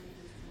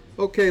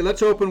Okay,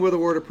 let's open with a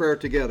word of prayer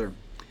together.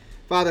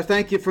 Father,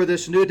 thank you for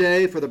this new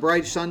day, for the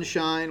bright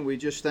sunshine. We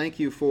just thank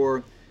you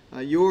for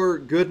your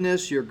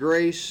goodness, your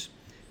grace,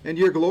 and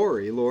your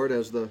glory, Lord.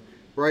 As the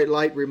bright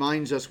light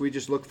reminds us, we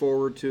just look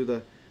forward to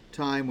the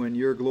time when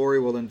your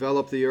glory will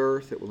envelop the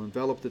earth, it will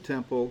envelop the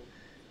temple,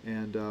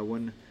 and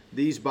when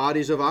these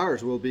bodies of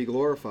ours will be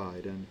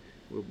glorified and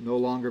will no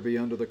longer be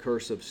under the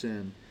curse of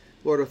sin.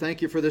 Lord, I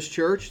thank you for this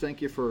church.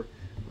 Thank you for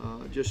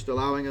just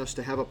allowing us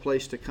to have a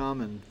place to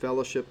come and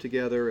fellowship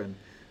together and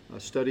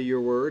study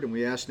your word. And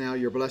we ask now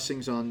your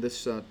blessings on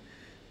this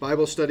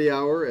Bible study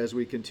hour as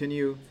we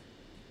continue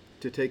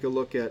to take a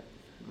look at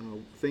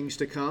things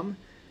to come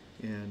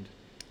and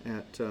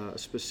at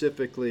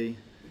specifically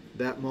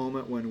that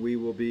moment when we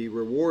will be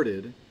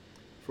rewarded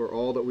for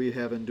all that we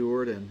have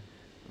endured and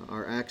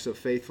our acts of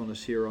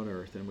faithfulness here on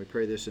earth. And we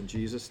pray this in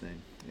Jesus'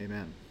 name.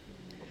 Amen.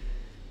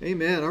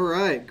 Amen. All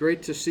right.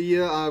 Great to see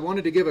you. I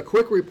wanted to give a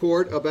quick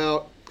report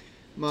about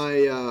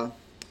my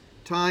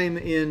time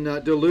in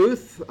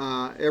Duluth.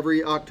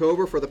 Every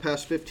October for the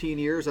past 15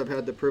 years, I've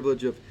had the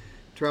privilege of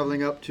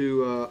traveling up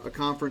to a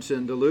conference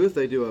in Duluth.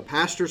 They do a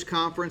pastor's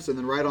conference, and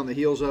then right on the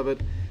heels of it,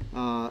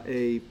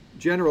 a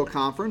general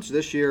conference.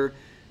 This year,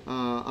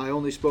 I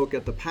only spoke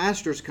at the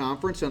pastor's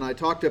conference, and I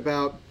talked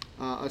about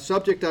a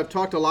subject I've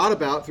talked a lot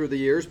about through the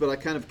years, but I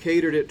kind of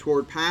catered it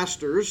toward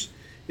pastors.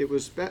 It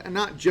was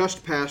not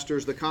just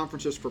pastors, the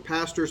conferences for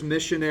pastors,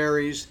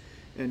 missionaries,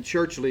 and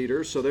church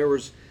leaders. So there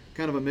was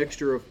kind of a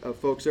mixture of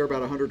folks there,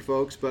 about 100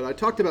 folks. But I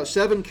talked about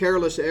 7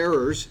 careless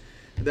errors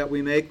that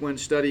we make when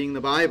studying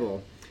the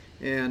Bible.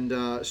 And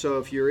so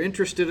if you're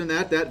interested in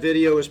that, that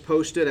video is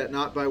posted at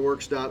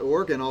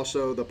notbyworks.org, and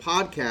also the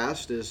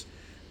podcast is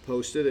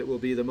posted. It will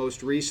be the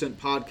most recent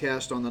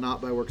podcast on the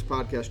Not by Works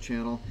podcast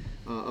channel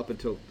up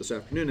until this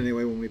afternoon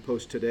anyway, when we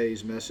post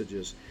today's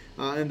messages.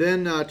 And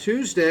then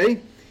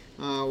Tuesday,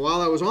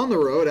 while I was on the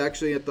road,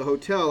 actually at the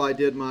hotel, I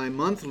did my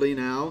monthly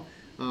now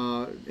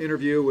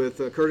interview with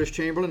Curtis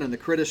Chamberlain and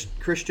the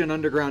Christian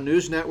Underground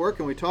News Network,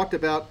 and we talked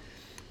about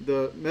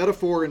the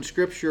metaphor in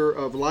Scripture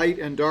of light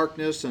and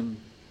darkness, and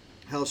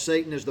how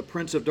Satan is the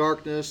prince of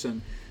darkness,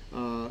 and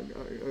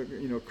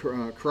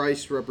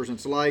Christ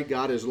represents light.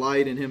 God is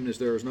light, in him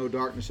there is no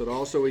darkness at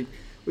all. So we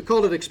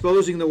called it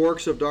Exposing the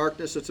Works of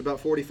Darkness. It's about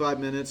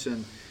 45 minutes,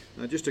 and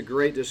just a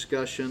great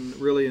discussion.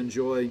 Really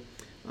enjoy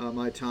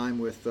my time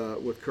with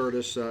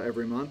Curtis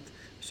every month.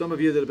 Some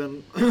of you that have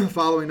been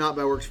following Not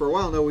by Works for a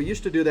while know we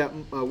used to do that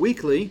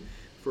weekly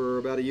for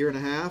about a year and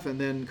a half, and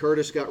then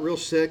Curtis got real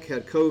sick,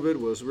 had COVID,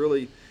 was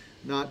really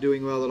not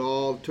doing well at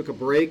all, took a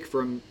break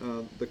from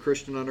the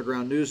Christian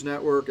Underground News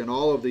Network and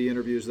all of the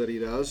interviews that he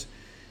does,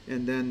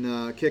 and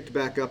then kicked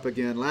back up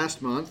again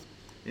last month,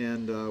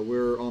 and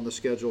we're on the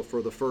schedule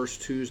for the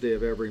first Tuesday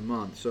of every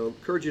month. So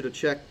encourage you to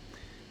check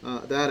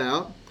that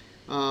out.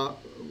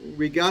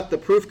 We got the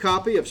proof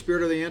copy of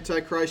Spirit of the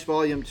Antichrist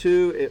Volume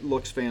 2. It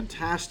looks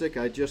fantastic.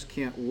 I just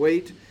can't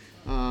wait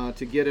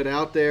to get it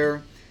out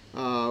there.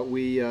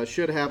 We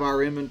should have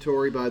our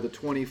inventory by the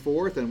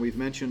 24th, and we've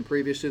mentioned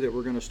previously that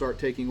we're going to start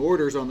taking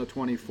orders on the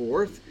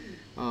 24th.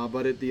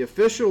 But the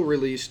official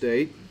release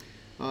date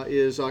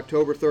is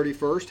October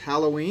 31st,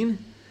 Halloween,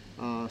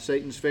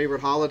 Satan's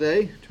favorite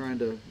holiday, trying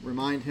to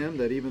remind him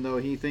that even though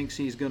he thinks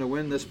he's going to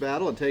win this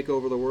battle and take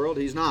over the world,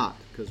 he's not,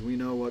 because we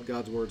know what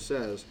God's Word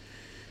says.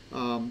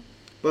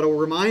 But a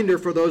reminder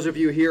for those of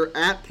you here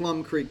at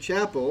Plum Creek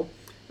Chapel,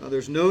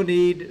 there's no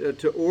need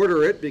to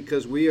order it,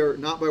 because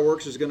Not by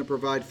Works is going to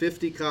provide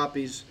 50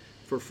 copies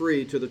for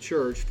free to the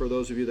church for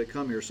those of you that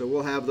come here. So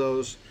we'll have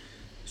those.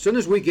 As soon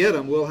as we get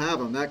them, we'll have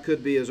them. That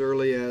could be as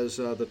early as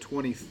the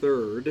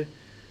 23rd,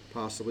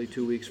 possibly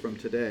 2 weeks from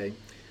today.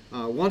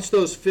 Once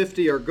those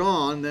 50 are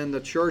gone, then the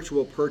church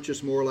will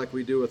purchase more like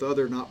we do with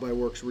other Not by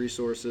Works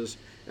resources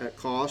at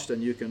cost,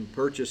 and you can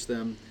purchase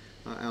them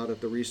out at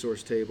the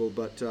resource table.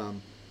 But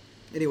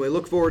anyway,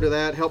 look forward to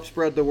that. Help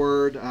spread the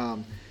word.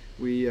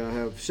 We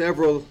have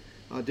several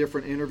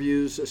different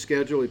interviews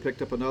scheduled. We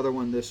picked up another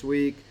one this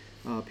week.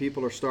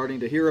 People are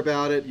starting to hear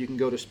about it. You can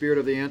go to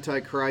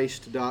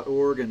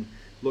spiritoftheantichrist.org and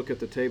look at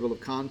the table of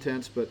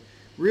contents. But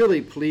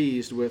really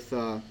pleased with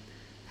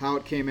how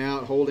it came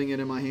out, holding it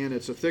in my hand.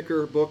 It's a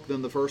thicker book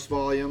than the first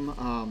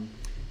volume.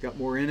 Got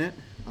more in it,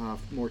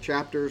 more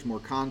chapters, more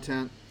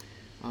content.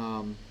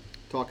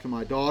 Talked to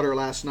my daughter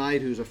last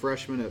night, who's a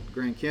freshman at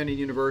Grand Canyon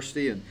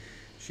University, and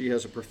she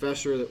has a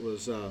professor that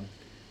was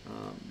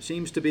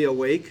seems to be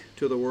awake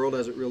to the world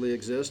as it really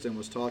exists, and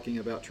was talking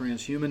about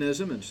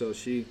transhumanism. And so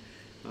she,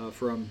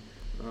 from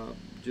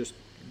just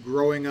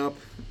growing up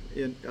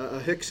in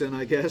a Hickson,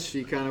 I guess,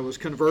 she kind of was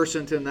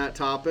conversant in that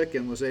topic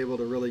and was able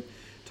to really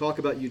talk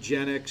about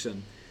eugenics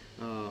and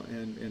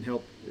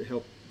help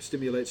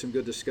stimulate some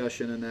good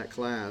discussion in that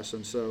class.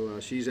 And so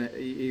she's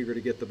eager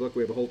to get the book.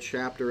 We have a whole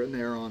chapter in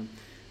there on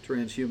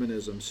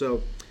transhumanism.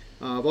 So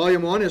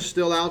Volume 1 is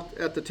still out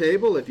at the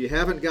table. If you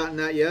haven't gotten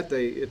that yet,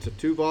 it's a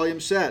 2-volume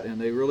set, and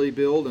they really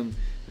build and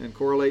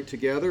correlate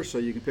together. So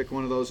you can pick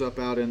one of those up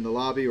out in the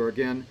lobby, or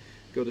again,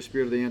 go to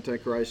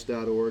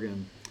spiritoftheantichrist.org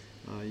and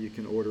you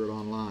can order it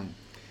online.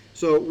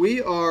 So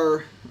we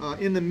are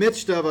in the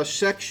midst of a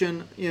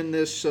section in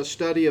this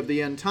study of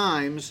the end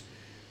times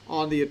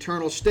on the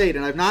eternal state.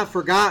 And I've not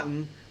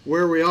forgotten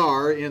where we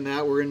are in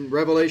that. We're in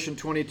Revelation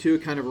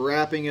 22, kind of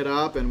wrapping it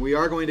up. And we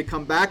are going to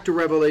come back to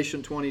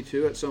Revelation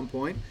 22 at some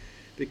point,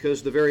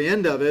 because the very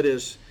end of it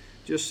is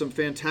just some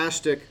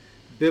fantastic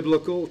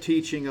biblical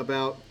teaching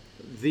about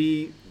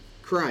the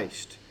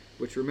Christ.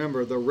 Which,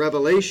 remember, the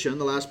Revelation,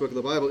 the last book of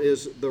the Bible,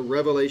 is the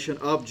revelation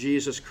of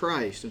Jesus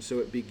Christ. And so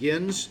it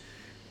begins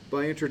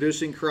by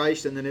introducing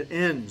Christ, and then it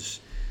ends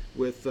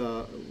with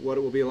what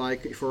it will be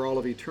like for all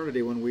of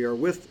eternity when we are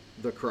with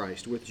the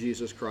Christ, with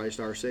Jesus Christ,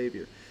 our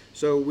Savior.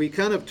 So we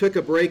kind of took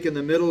a break in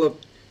the middle of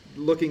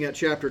looking at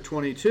chapter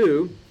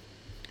 22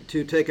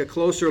 to take a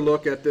closer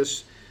look at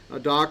this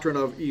doctrine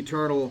of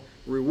eternal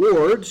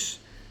rewards,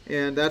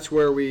 and that's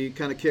where we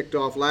kind of kicked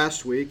off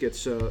last week.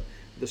 It's the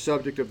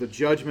subject of the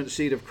judgment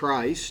seat of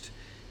Christ.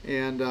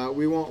 And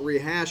we won't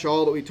rehash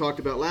all that we talked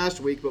about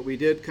last week, but we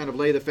did kind of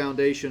lay the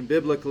foundation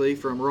biblically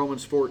from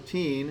Romans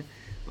 14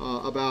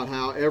 about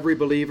how every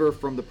believer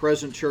from the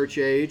present church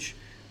age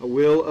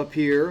will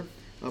appear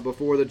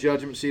before the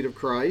judgment seat of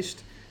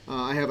Christ.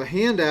 I have a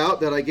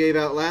handout that I gave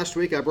out last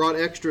week. I brought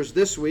extras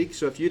this week,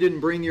 so if you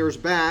didn't bring yours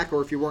back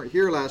or if you weren't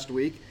here last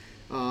week,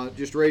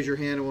 just raise your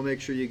hand and we'll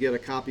make sure you get a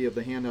copy of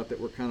the handout that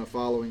we're kind of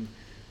following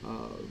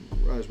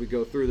as we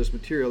go through this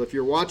material. If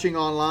you're watching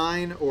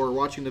online or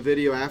watching the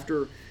video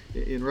after,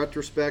 in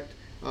retrospect,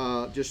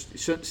 just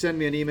send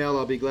me an email.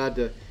 I'll be glad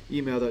to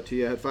email that to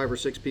you. I had 5 or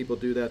 6 people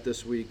do that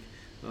this week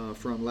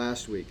from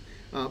last week.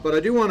 But I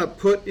do want to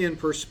put in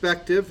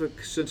perspective,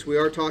 since we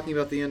are talking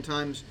about the end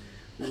times,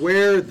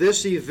 where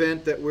this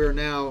event that we're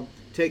now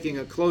taking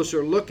a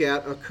closer look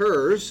at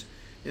occurs.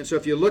 And so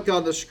if you look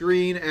on the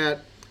screen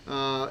at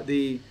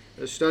the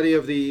study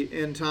of the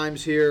end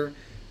times here,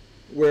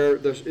 where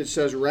it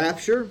says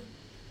rapture.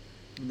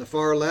 On the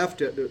far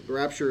left,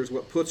 rapture is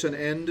what puts an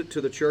end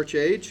to the church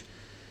age.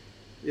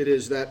 It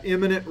is that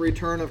imminent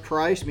return of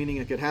Christ, meaning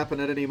it could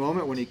happen at any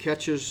moment when he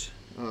catches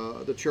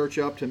the church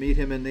up to meet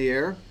him in the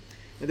air.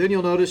 And then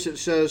you'll notice it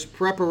says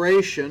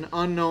preparation,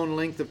 unknown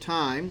length of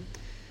time.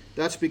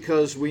 That's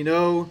because we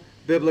know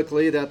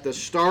biblically that the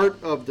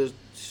start of the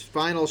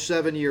final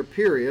 7-year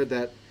period,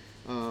 that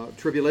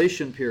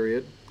tribulation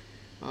period,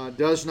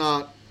 does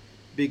not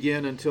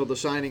begin until the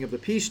signing of the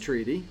peace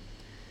treaty.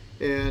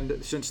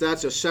 And since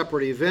that's a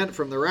separate event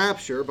from the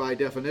rapture, by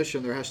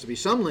definition there has to be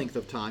some length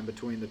of time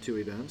between the two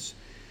events.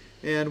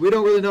 And we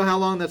don't really know how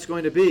long that's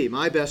going to be.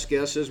 My best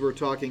guess is we're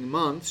talking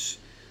months,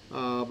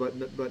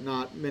 but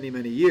not many,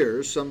 many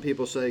years. Some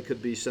people say it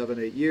could be 7,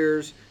 8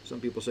 years.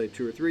 Some people say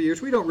 2 or 3 years.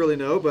 We don't really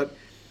know, but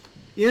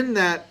in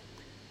that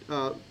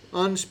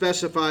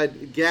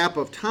unspecified gap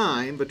of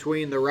time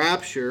between the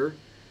rapture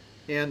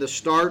and the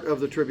start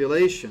of the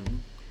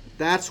tribulation,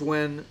 that's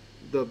when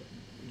the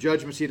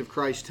judgment seat of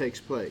Christ takes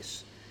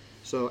place.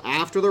 So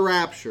after the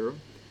rapture,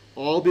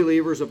 all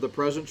believers of the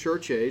present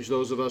church age,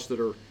 those of us that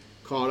are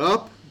caught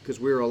up because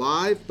we're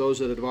alive, those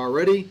that have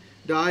already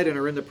died and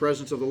are in the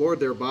presence of the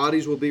Lord, their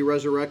bodies will be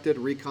resurrected,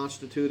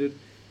 reconstituted,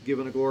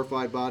 given a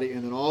glorified body,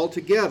 and then all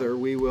together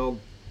we will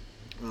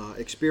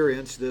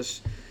experience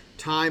this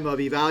time of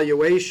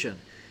evaluation.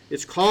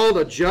 It's called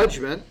a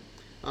judgment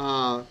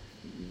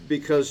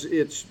because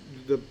it's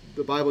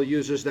the Bible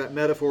uses that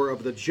metaphor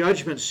of the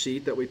judgment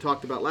seat that we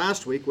talked about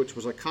last week, which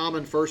was a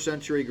common first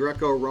century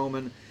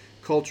Greco-Roman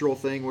cultural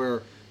thing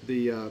where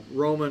the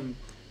Roman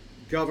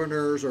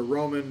governors or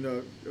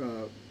Roman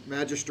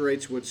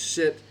magistrates would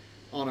sit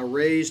on a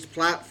raised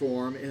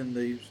platform in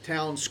the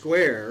town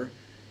square,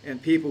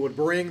 and people would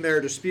bring their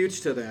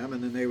disputes to them,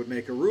 and then they would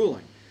make a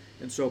ruling.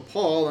 And so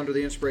Paul, under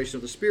the inspiration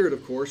of the Spirit,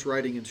 of course,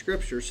 writing in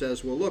Scripture,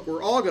 says, well, look,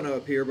 we're all going to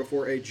appear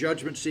before a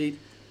judgment seat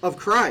of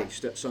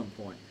Christ at some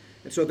point.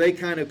 And so they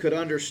kind of could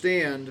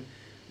understand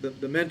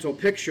the mental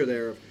picture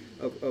there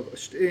of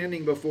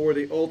standing before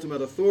the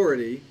ultimate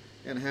authority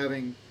and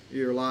having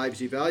your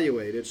lives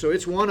evaluated. So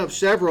it's one of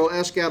several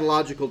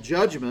eschatological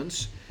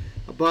judgments,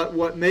 but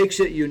what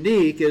makes it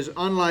unique is,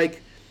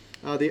 unlike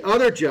the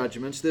other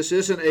judgments, this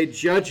isn't a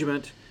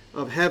judgment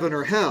of heaven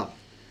or hell.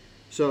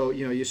 So,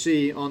 you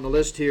see on the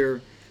list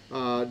here,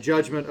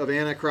 judgment of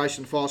Antichrist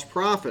and false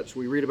prophets.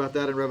 We read about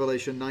that in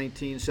Revelation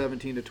 19,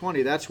 17 to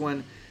 20. That's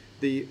when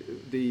the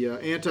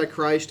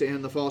Antichrist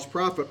and the false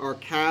prophet are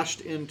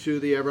cast into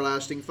the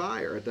everlasting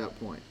fire at that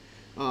point.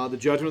 The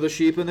judgment of the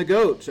sheep and the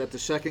goats at the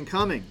second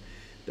coming.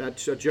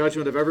 That's a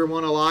judgment of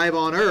everyone alive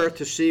on earth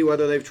to see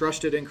whether they've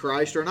trusted in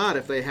Christ or not.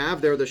 If they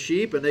have, they're the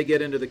sheep and they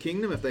get into the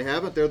kingdom. If they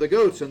haven't, they're the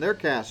goats and they're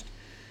cast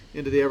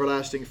into the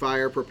everlasting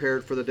fire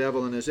prepared for the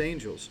devil and his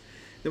angels.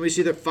 Then we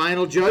see the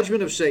final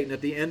judgment of Satan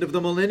at the end of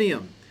the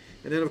millennium.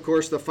 And then, of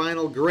course, the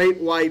final great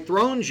white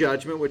throne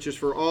judgment, which is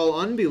for all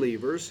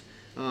unbelievers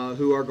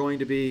who are going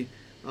to be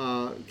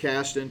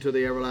cast into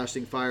the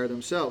everlasting fire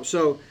themselves.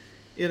 So,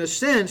 in a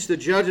sense, the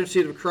judgment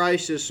seat of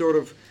Christ is sort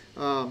of,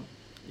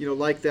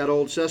 like that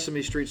old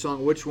Sesame Street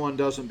song, Which One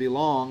Doesn't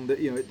Belong? That,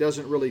 it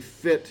doesn't really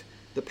fit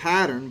the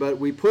pattern, but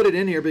we put it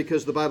in here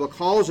because the Bible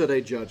calls it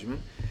a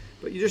judgment.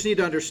 But you just need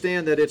to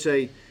understand that it's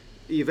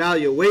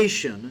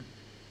evaluation,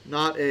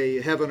 not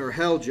a heaven or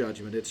hell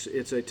judgment.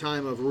 It's a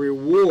time of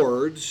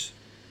rewards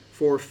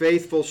for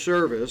faithful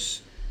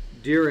service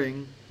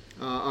during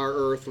our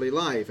earthly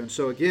life. And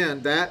so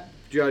again, that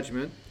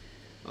judgment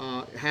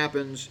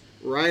happens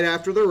right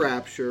after the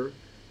rapture,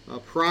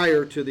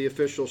 prior to the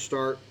official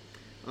start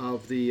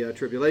of the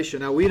tribulation.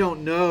 Now, we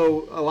don't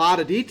know a lot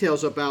of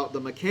details about the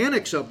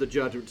mechanics of the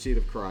judgment seat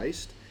of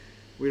Christ.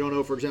 We don't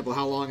know, for example,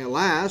 how long it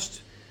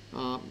lasts.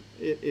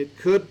 It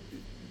could,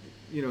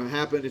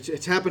 happen.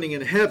 It's happening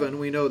in heaven.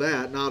 We know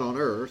that, not on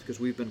earth, because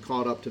we've been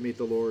caught up to meet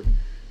the Lord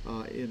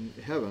in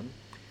heaven.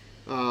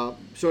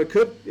 So it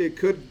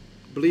could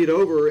bleed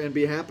over and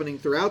be happening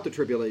throughout the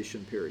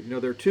tribulation period.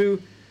 There are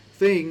two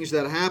things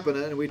that happen,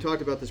 and we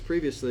talked about this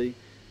previously.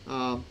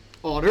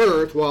 On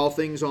earth,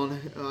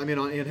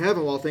 in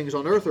heaven, while things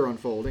on earth are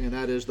unfolding, and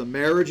that is the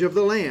marriage of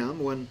the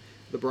Lamb, when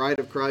the bride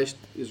of Christ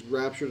is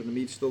raptured and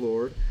meets the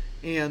Lord,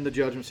 and the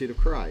judgment seat of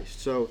Christ.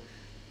 So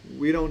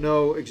we don't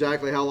know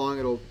exactly how long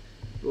it'll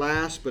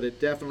last, but it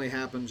definitely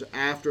happens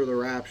after the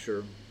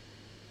rapture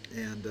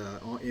and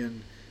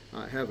in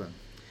heaven.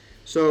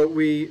 So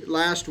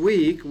last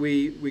week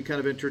we kind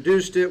of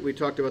introduced it. We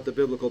talked about the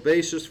biblical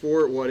basis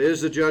for it. What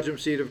is the judgment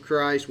seat of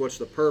Christ? What's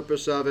the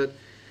purpose of it?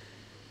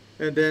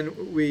 And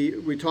then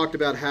we talked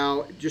about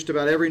how just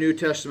about every New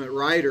Testament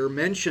writer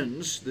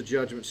mentions the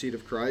judgment seat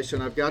of Christ,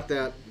 and I've got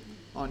that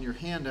on your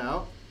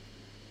handout.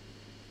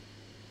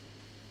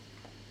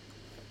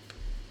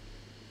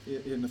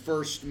 In the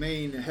first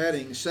main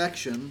heading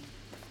section,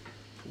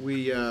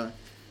 we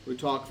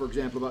talk, for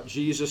example, about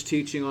Jesus'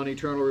 teaching on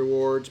eternal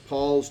rewards,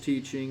 Paul's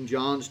teaching,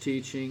 John's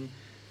teaching,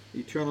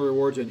 eternal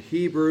rewards in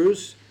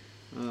Hebrews.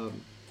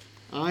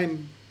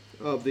 I'm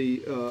of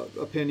the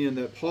opinion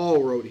that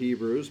Paul wrote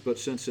Hebrews, but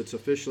since it's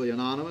officially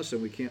anonymous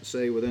and we can't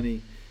say with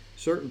any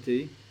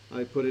certainty,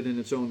 I put it in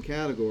its own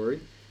category.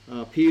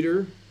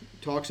 Peter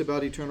talks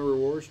about eternal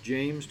rewards.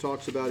 James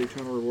talks about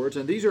eternal rewards,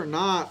 and these are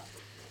not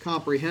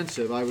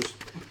comprehensive.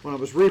 When I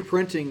was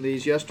reprinting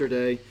these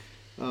yesterday,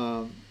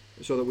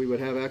 so that we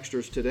would have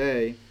extras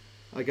today,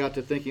 I got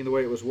to thinking the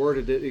way it was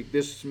worded,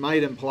 this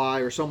might imply,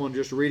 or someone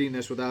just reading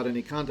this without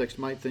any context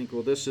might think,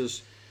 well, this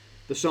is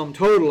the sum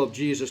total of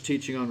Jesus'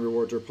 teaching on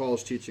rewards or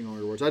Paul's teaching on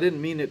rewards. I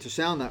didn't mean it to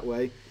sound that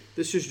way.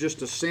 This is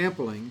just a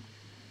sampling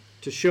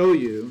to show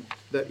you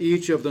that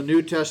each of the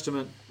New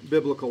Testament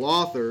biblical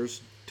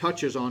authors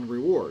touches on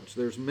rewards.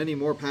 There's many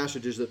more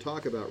passages that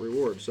talk about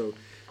rewards, so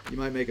you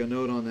might make a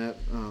note on that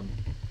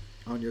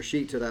on your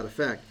sheet to that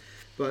effect.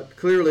 But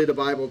clearly the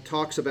Bible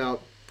talks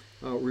about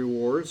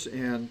rewards,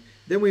 and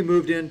then we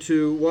moved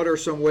into what are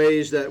some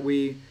ways that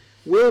we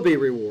will be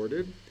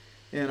rewarded,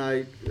 and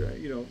I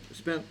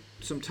spent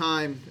some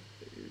time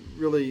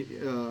really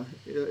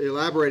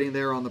elaborating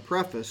there on the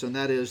preface, and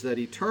that is that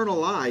eternal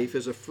life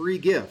is a free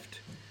gift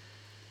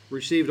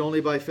received only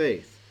by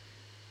faith.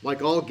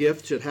 Like all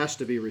gifts, it has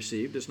to be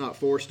received. It's not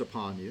forced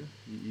upon you.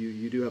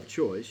 You do have a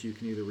choice. You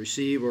can either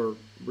receive or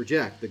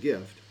reject the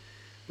gift.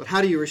 But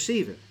how do you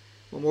receive it?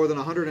 Well, more than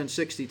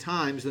 160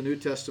 times the New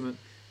Testament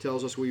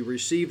tells us we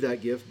receive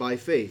that gift by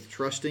faith,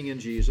 trusting in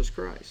Jesus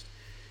Christ.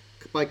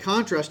 By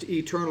contrast,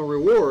 eternal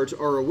rewards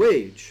are a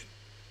wage.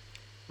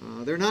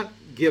 They're not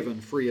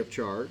given free of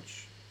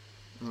charge.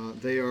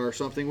 They are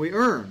something we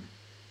earn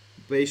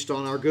based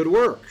on our good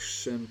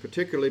works, and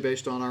particularly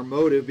based on our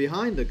motive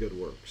behind the good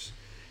works.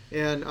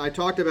 And I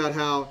talked about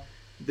how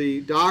the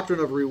doctrine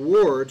of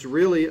rewards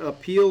really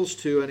appeals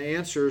to and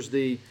answers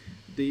the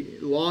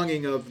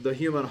longing of the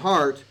human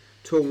heart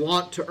to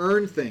want to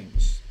earn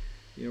things.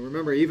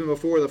 Remember, even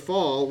before the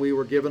fall, we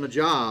were given a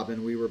job,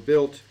 and we were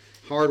built,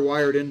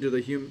 hardwired into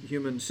the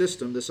human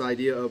system, this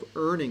idea of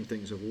earning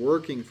things, of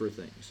working for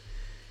things.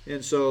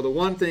 And so the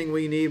one thing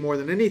we need more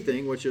than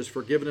anything, which is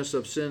forgiveness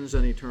of sins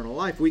and eternal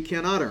life, we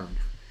cannot earn.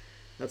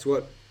 That's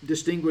what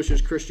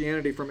distinguishes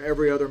Christianity from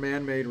every other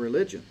man-made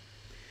religion,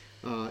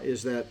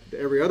 is that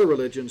every other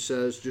religion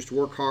says just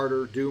work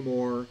harder, do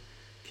more,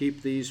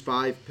 keep these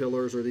 5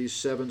 pillars or these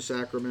 7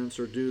 sacraments,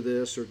 or do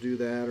this or do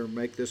that, or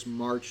make this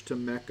march to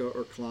Mecca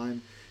or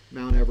climb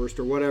Mount Everest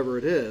or whatever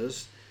it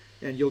is,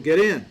 and you'll get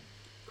in.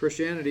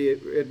 Christianity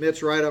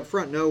admits right up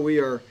front, no, we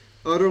are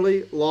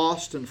utterly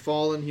lost and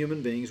fallen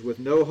human beings with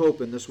no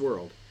hope in this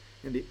world.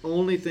 And the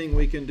only thing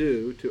we can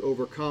do to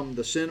overcome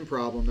the sin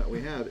problem that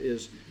we have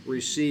is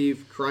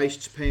receive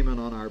Christ's payment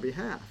on our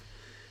behalf.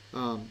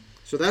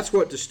 So that's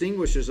what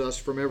distinguishes us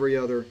from every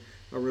other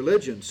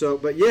religion.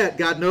 But yet,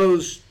 God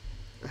knows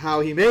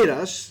how He made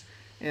us,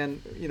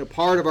 and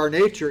part of our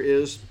nature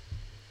is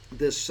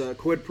this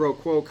quid pro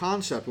quo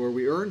concept where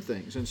we earn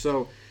things. And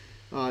so,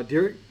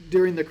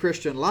 during the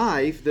Christian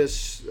life,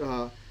 this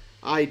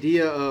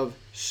idea of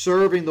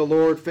serving the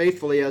Lord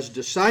faithfully as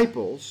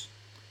disciples,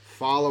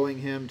 following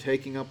Him,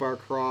 taking up our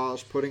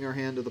cross, putting our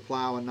hand to the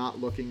plow and not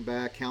looking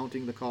back,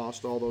 counting the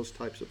cost, all those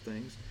types of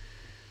things,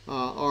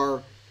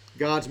 are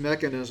God's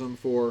mechanism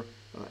for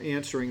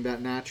answering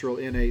that natural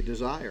innate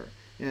desire.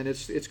 And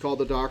it's called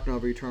the doctrine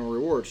of eternal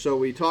reward. So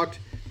we talked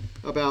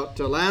about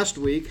last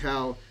week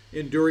how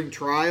enduring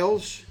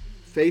trials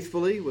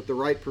faithfully with the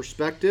right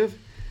perspective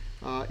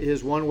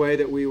is one way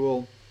that we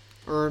will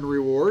earn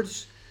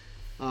rewards.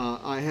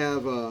 I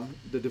have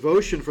the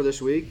devotion for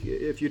this week.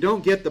 If you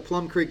don't get the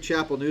Plum Creek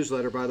Chapel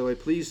newsletter, by the way,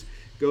 please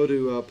go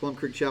to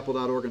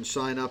plumcreekchapel.org and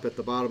sign up at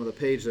the bottom of the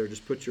page there.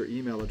 Just put your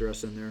email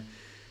address in there.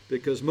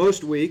 Because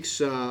most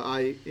weeks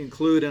I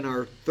include in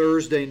our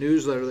Thursday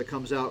newsletter that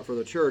comes out for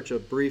the church a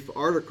brief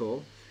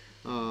article.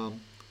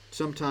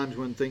 Sometimes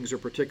when things are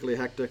particularly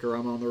hectic or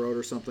I'm on the road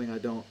or something, I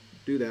don't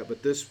do that.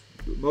 But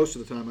most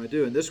of the time I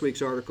do. And this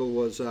week's article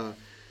was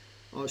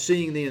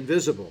Seeing the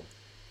Invisible.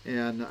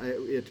 And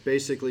it's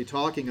basically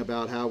talking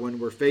about how when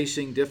we're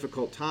facing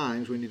difficult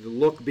times, we need to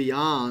look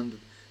beyond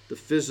the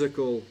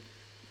physical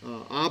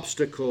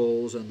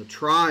obstacles and the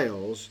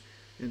trials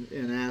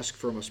and ask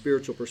from a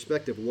spiritual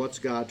perspective, what's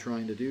God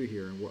trying to do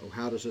here, and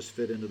how does this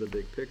fit into the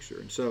big picture?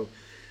 And so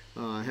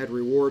I had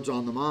rewards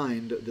on the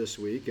mind this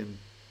week, and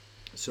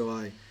so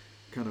I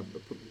kind of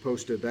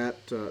posted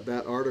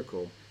that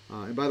article.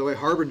 And by the way,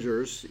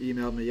 Harbingers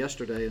emailed me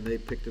yesterday, and they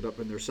picked it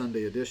up in their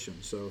Sunday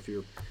edition. So if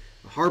you're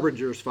a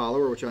Harbingers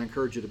follower, which I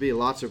encourage you to be,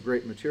 lots of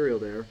great material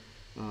there.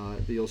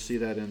 You'll see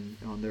that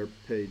on their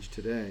page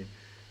today.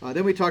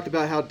 Then we talked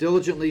about how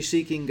diligently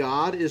seeking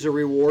God is a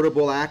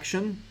rewardable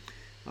action.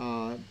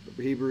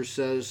 Hebrews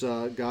says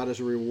God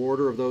is a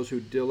rewarder of those who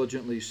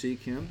diligently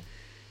seek him.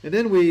 And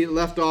then we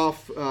left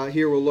off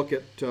here. We'll look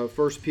at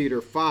 1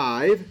 Peter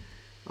 5.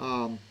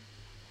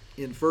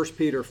 In 1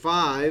 Peter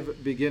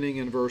 5, beginning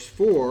in verse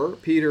 4,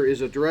 Peter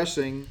is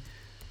addressing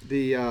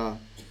the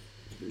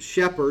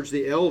shepherds,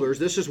 the elders.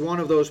 This is one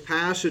of those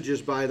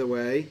passages, by the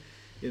way,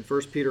 in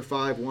 1 Peter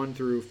 5, 1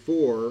 through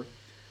 4,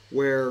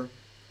 where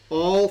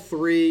all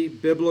three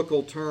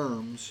biblical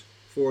terms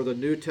for the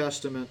New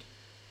Testament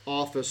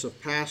office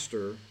of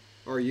pastor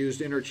are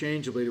used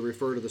interchangeably to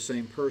refer to the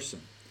same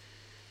person.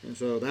 And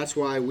so that's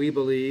why we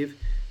believe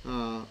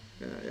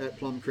at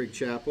Plum Creek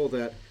Chapel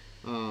that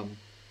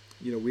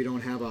we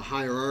don't have a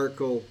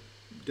hierarchical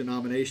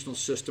denominational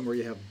system where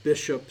you have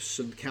bishops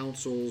and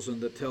councils and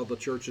that tell the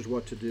churches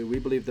what to do. We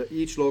believe that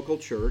each local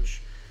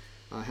church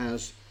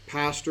has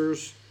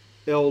pastors,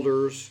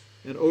 elders,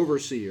 and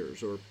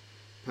overseers, or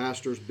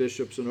pastors,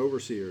 bishops, and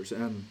overseers.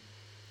 And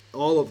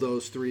all of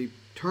those three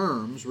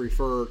terms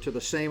refer to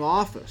the same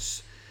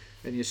office.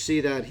 And you see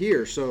that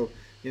here. So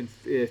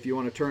if you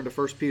want to turn to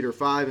 1 Peter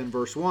 5 and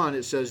verse 1,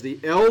 it says, the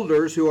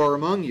elders who are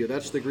among you.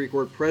 That's the Greek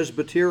word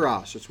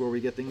presbyteros. That's where we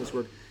get the English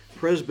word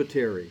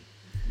presbytery.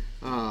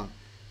 The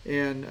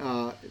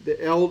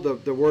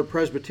word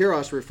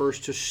presbyteros refers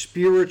to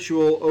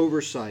spiritual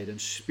oversight and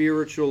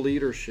spiritual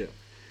leadership.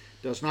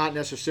 Does not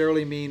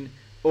necessarily mean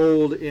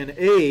old in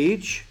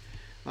age,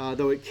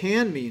 though it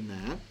can mean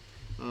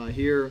that.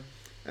 Here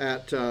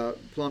at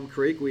Plum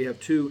Creek, we have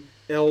two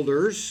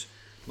elders,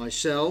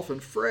 myself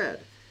and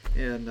Fred.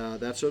 And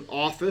that's an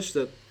office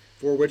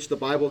for which the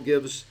Bible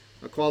gives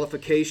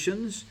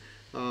qualifications,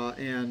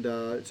 and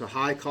it's a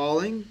high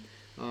calling.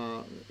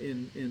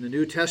 In the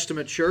New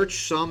Testament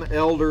church, some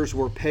elders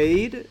were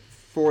paid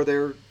for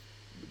their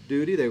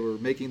duty. They were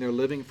making their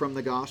living from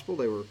the gospel.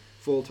 They were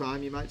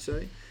full-time, you might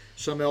say.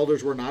 Some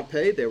elders were not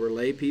paid. They were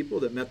lay people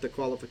that met the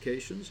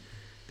qualifications.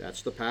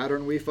 That's the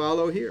pattern we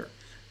follow here.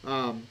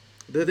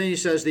 Then he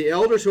says, the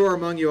elders who are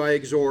among you I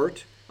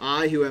exhort,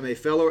 I who am a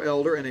fellow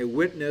elder and a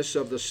witness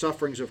of the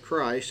sufferings of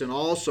Christ, and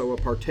also a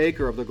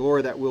partaker of the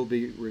glory that will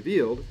be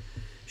revealed,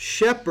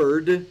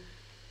 shepherd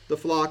the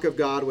flock of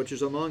God which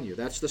is among you.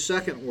 That's the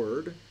second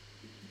word,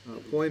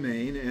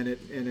 poimen,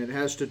 and it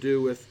has to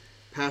do with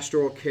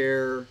pastoral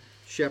care,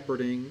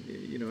 shepherding,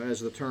 as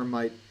the term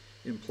might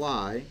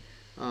imply.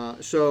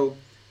 So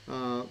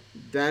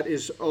that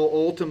is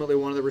ultimately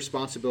one of the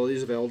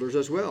responsibilities of elders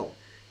as well.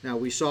 Now,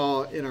 we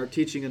saw in our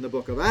teaching in the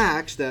book of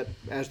Acts that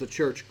as the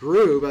church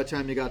grew, by the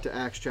time you got to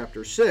Acts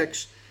chapter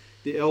 6,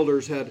 the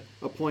elders had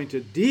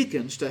appointed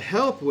deacons to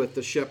help with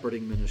the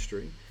shepherding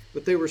ministry,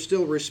 but they were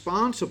still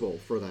responsible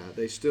for that.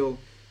 They still,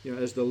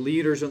 as the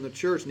leaders in the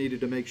church,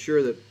 needed to make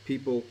sure that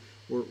people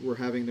were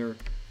having their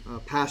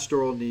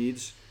pastoral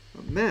needs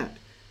met.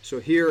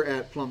 So here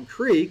at Plum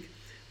Creek,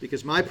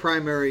 because my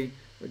primary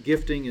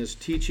gifting is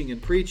teaching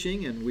and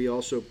preaching, and we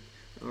also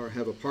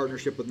have a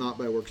partnership with Not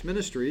by Works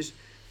Ministries,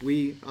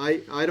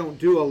 I don't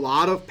do a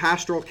lot of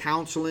pastoral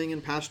counseling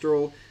and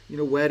pastoral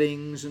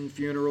weddings and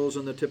funerals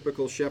and the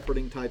typical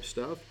shepherding type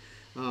stuff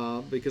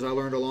because I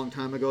learned a long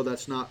time ago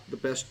that's not the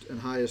best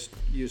and highest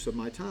use of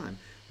my time.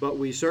 But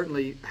we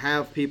certainly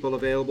have people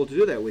available to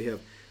do that. We have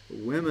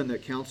women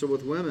that counsel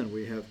with women.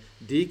 We have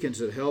deacons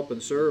that help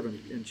and serve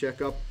and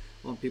check up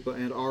on people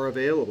and are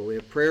available. We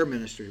have prayer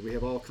ministry. We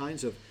have all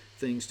kinds of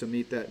things to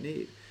meet that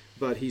need.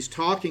 But he's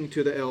talking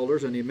to the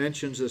elders, and he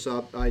mentions this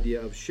idea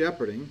of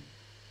shepherding.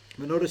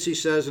 But notice he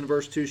says in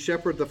verse 2,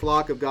 shepherd the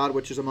flock of God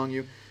which is among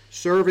you,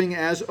 serving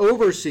as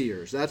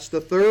overseers. That's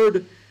the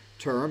third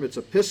term. It's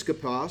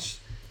episkopos,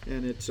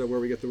 and it's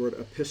where we get the word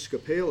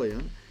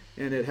Episcopalian,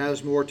 and it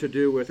has more to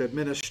do with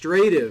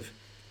administrative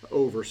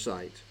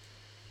oversight.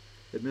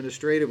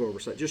 Administrative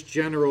oversight, just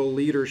general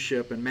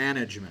leadership and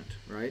management,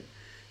 right?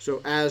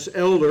 So as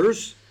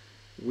elders,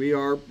 we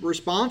are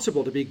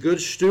responsible to be good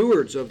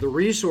stewards of the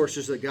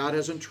resources that God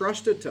has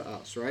entrusted to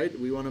us, right?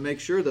 We want to make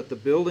sure that the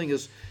building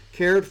is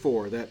cared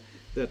for, that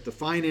the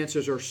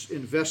finances are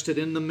invested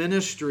in the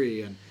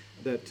ministry, and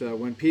that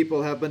when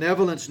people have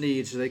benevolence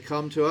needs, they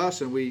come to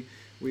us and we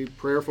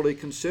prayerfully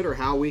consider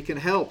how we can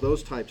help,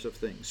 those types of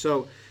things.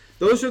 So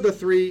those are the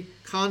three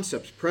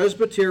concepts: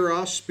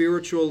 presbyteros,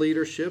 spiritual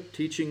leadership,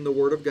 teaching the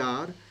Word of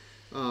God;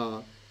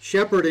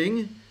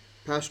 shepherding,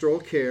 pastoral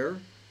care;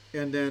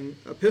 and then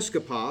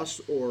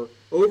episkopos, or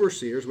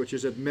overseers, which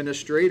is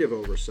administrative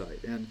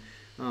oversight. And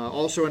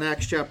also in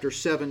Acts chapter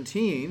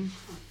 17,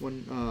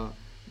 when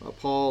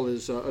Paul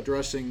is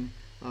addressing,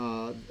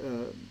 I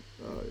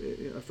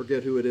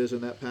forget who it is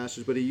in that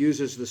passage, but he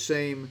uses the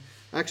same,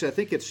 actually I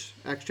think it's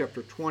Acts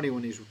chapter 20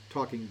 when he's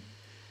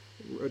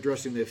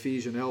addressing the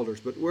Ephesian elders,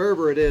 but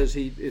wherever it is,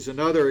 he is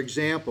another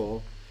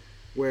example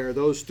where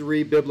those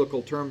three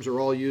biblical terms are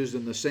all used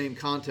in the same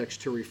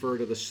context to refer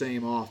to the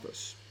same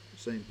office,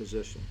 same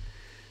position.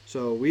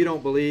 So we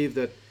don't believe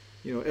that,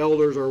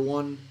 elders are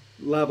one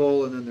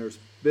level and then there's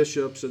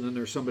bishops and then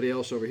there's somebody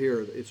else over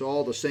here. It's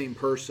all the same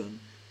person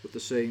with the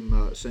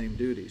same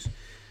duties.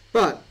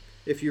 But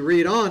if you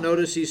read on,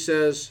 notice he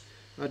says,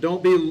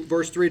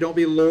 verse 3, don't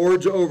be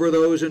lords over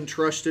those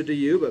entrusted to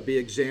you, but be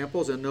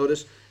examples. And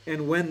notice,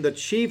 and when the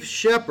chief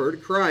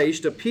shepherd,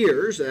 Christ,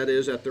 appears, that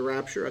is, at the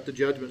rapture, at the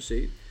judgment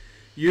seat,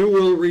 you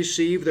will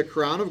receive the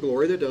crown of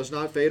glory that does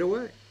not fade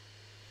away.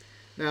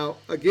 Now,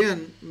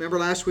 again, remember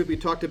last week we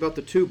talked about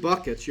the two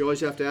buckets. You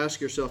always have to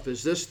ask yourself,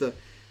 is this the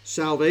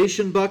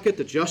salvation bucket,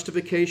 the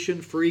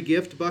justification, free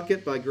gift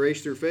bucket by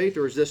grace through faith,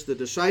 or is this the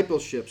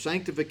discipleship,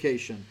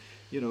 sanctification,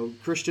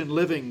 Christian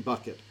living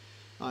bucket?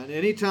 And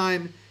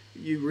anytime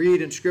you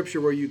read in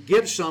Scripture where you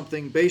get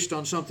something based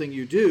on something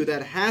you do,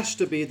 that has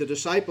to be the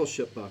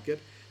discipleship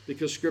bucket,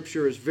 because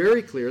Scripture is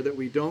very clear that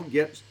we don't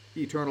get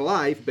eternal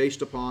life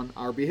based upon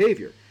our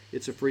behavior.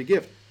 It's a free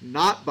gift,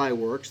 not by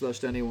works,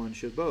 lest anyone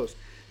should boast.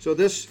 So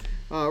this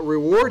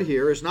reward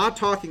here is not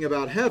talking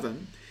about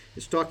heaven.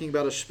 It's talking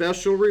about a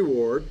special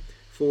reward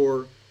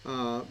for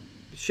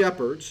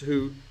shepherds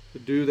who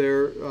do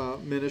their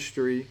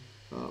ministry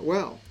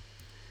well.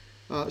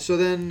 So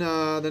then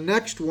the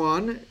next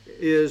one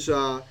is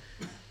a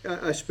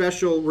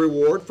special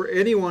reward for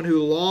anyone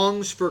who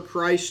longs for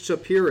Christ's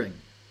appearing.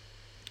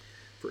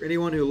 For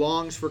anyone who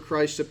longs for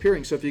Christ's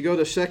appearing. So if you go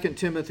to 2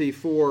 Timothy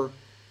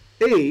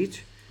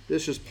 4:8,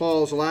 this is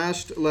Paul's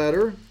last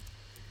letter,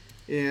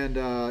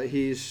 and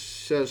he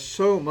says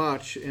so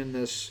much in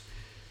this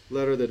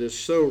letter that is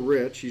so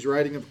rich. He's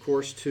writing, of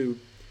course, to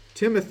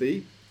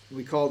Timothy.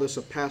 We call this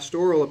a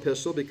pastoral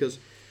epistle because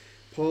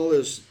Paul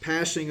is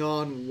passing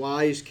on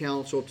wise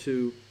counsel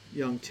to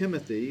young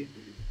Timothy,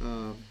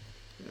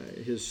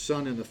 his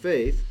son in the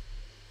faith.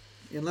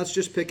 And let's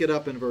just pick it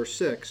up in verse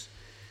 6.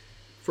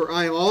 For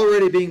I am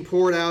already being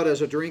poured out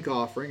as a drink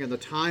offering, and the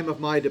time of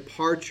my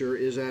departure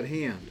is at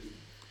hand.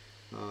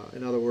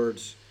 In other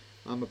words,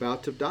 I'm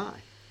about to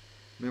die.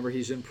 Remember,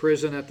 he's in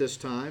prison at this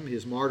time.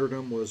 His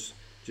martyrdom was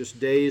just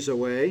days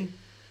away.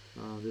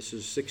 This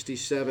is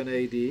 67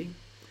 A.D.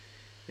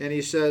 And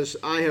he says,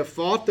 I have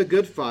fought the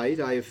good fight.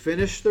 I have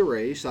finished the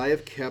race. I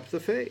have kept the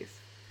faith.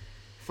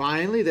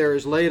 Finally, there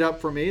is laid up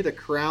for me the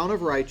crown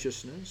of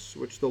righteousness,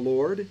 which the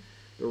Lord,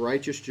 the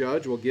righteous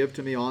judge, will give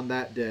to me on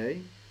that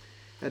day.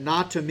 And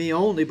not to me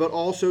only, but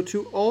also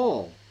to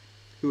all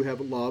who have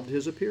loved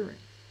his appearing.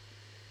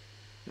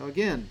 Now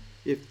again,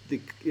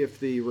 if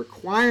the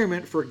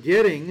requirement for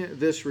getting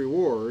this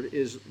reward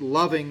is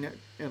loving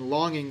and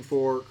longing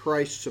for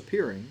Christ's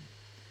appearing,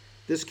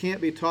 this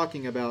can't be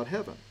talking about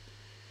heaven.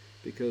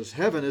 Because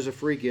heaven is a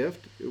free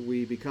gift.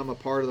 We become a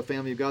part of the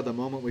family of God the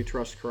moment we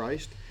trust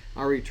Christ.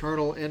 Our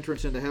eternal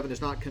entrance into heaven is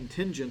not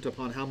contingent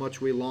upon how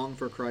much we long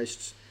for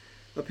Christ's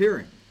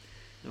appearing.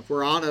 Now, if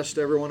we're honest,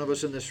 every one of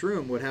us in this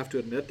room would have to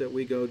admit that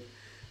we go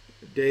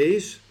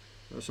days,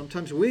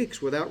 sometimes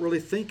weeks, without really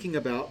thinking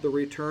about the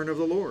return of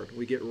the Lord.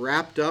 We get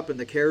wrapped up in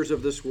the cares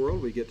of this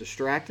world. We get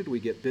distracted. We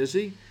get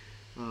busy.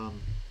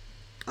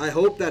 I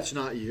hope that's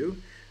not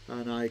you.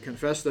 And I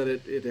confess that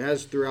it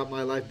has throughout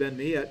my life been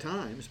me at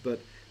times.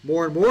 But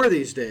more and more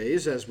these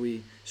days, as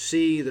we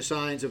see the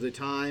signs of the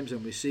times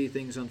and we see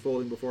things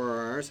unfolding before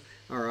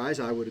our eyes,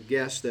 I would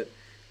guess that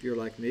if you're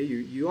like me,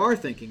 you are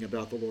thinking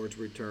about the Lord's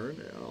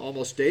return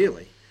almost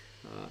daily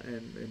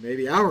and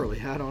maybe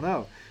hourly. I don't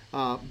know.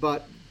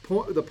 But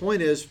the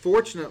point is,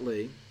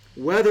 fortunately,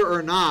 whether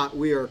or not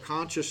we are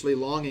consciously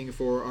longing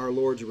for our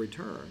Lord's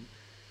return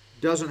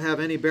doesn't have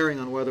any bearing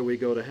on whether we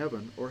go to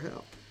heaven or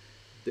hell.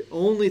 The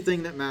only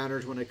thing that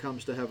matters when it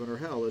comes to heaven or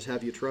hell is,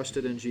 have you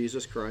trusted in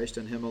Jesus Christ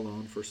and him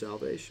alone for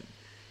salvation?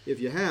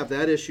 If you have,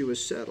 that issue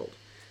is settled.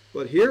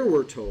 But here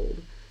we're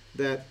told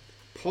that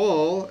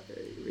Paul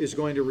is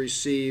going to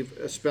receive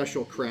a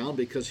special crown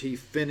because he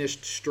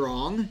finished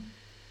strong.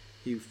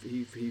 He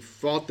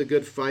fought the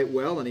good fight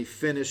well, and he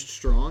finished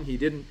strong. He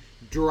didn't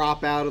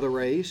drop out of the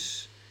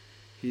race.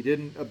 He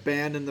didn't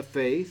abandon the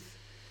faith.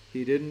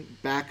 He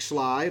didn't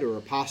backslide or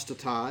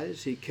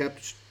apostatize. He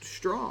kept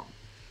strong.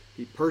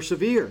 He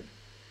persevered.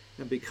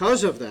 And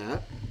because of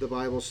that, the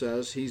Bible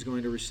says he's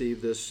going to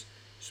receive this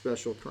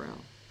special crown.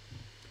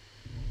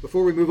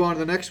 Before we move on to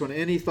the next one,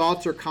 any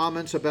thoughts or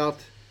comments about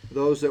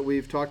those that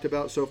we've talked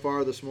about so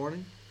far this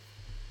morning?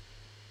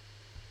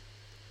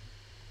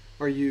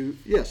 Are you,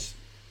 yes?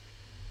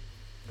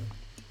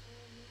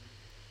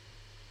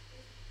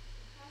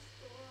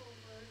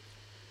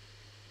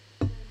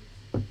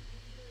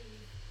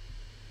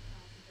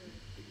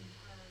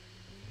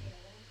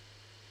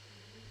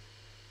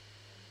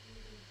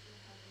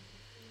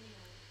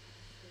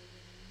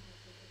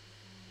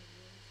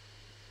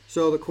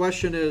 So the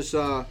question is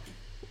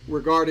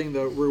regarding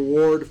the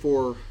reward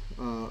for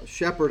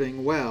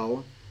shepherding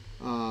well.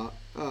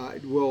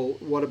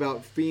 What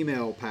about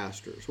female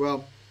pastors?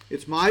 Well,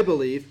 it's my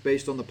belief,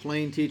 based on the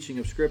plain teaching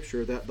of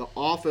Scripture, that the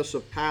office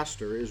of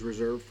pastor is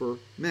reserved for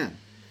men,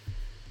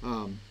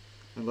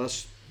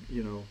 unless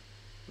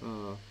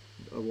a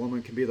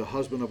woman can be the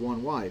husband of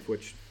one wife,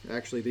 which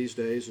actually these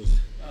days is.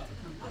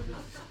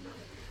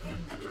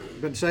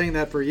 I've been saying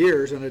that for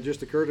years, and it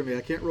just occurred to me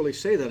I can't really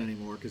say that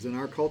anymore because in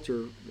our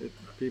culture,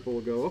 people will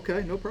go,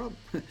 okay, no problem.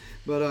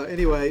 But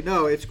anyway,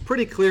 no, it's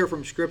pretty clear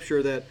from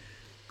Scripture that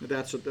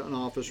that's an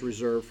office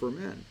reserved for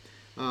men.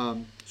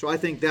 So I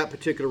think that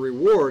particular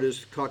reward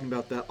is talking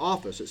about that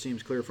office. It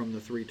seems clear from the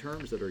three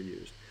terms that are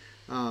used.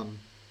 But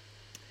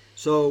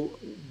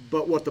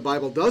what the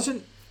Bible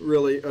doesn't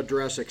really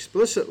address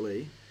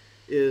explicitly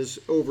is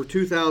over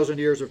 2,000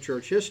 years of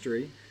church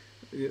history.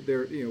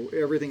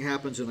 Everything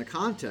happens in a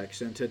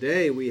context, and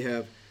today we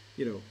have,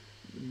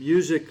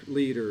 music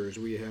leaders,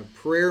 we have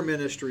prayer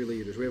ministry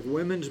leaders, we have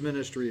women's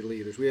ministry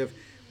leaders, we have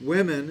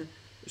women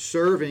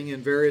serving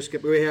in various,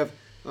 we have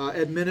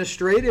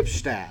administrative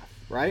staff,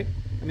 right?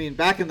 I mean,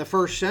 back in the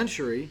first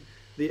century,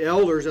 the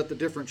elders at the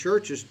different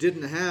churches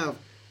didn't have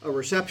a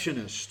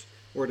receptionist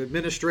or an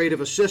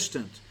administrative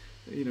assistant,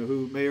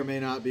 who may or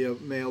may not be a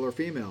male or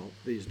female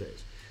these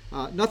days.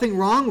 Nothing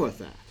wrong with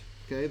that.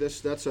 Okay,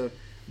 that's a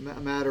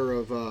matter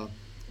of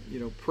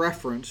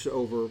preference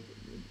over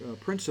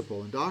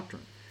principle and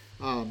doctrine.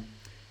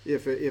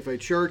 If a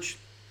church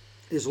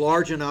is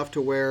large enough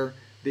to where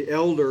the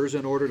elders,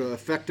 in order to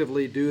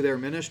effectively do their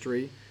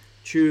ministry,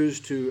 choose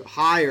to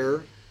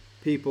hire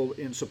people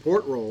in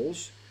support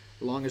roles,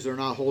 as long as they're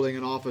not holding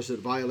an office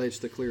that violates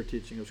the clear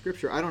teaching of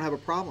Scripture, I don't have a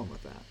problem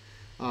with that.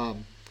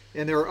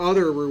 And there are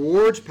other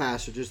rewards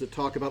passages that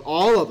talk about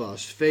all of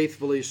us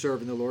faithfully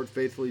serving the Lord,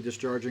 faithfully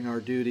discharging our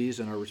duties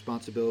and our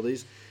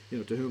responsibilities.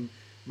 To whom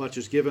much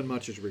is given,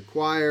 much is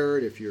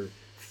required. If you're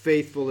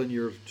faithful in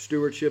your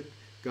stewardship,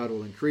 God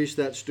will increase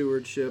that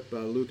stewardship.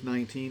 Luke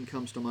 19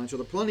 comes to mind. So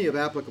there are plenty of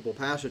applicable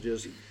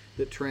passages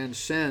that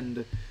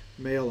transcend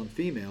male and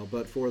female.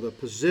 But for the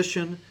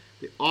position,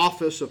 the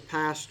office of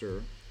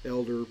pastor,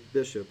 elder,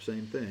 bishop,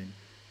 same thing,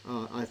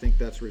 I think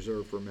that's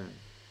reserved for men.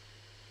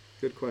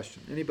 Good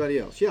question. Anybody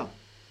else? Yeah.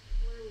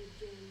 Where would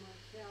Jan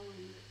Markell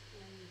and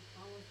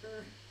all of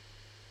her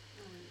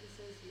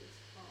associates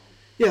fall?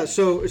 Yeah,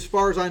 so as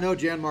far as I know,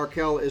 Jan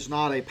Markell is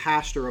not a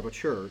pastor of a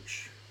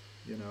church,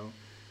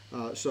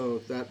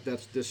 so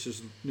this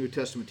is New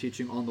Testament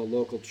teaching on the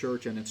local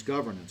church and its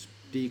governance.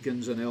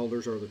 Deacons and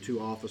elders are the two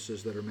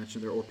offices that are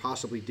mentioned there, or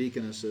possibly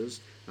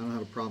deaconesses. I don't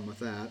have a problem with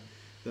that.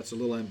 That's a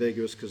little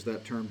ambiguous because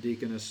that term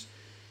deaconess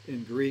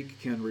in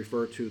Greek can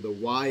refer to the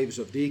wives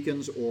of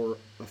deacons or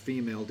a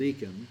female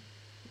deacon.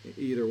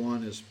 Either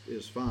one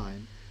is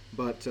fine.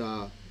 But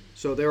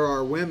so there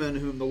are women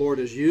whom the Lord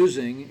is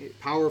using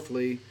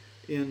powerfully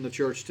in the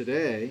church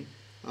today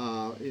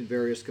in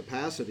various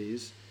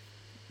capacities,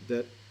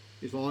 that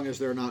as long as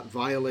they're not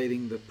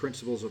violating the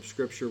principles of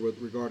Scripture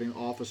regarding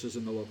offices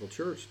in the local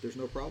church, there's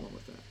no problem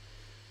with that.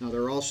 Now,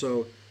 there are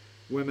also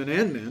women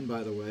and men,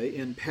 by the way,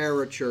 in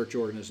parachurch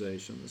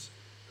organizations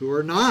who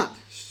are not,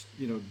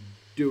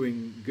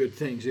 doing good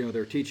things.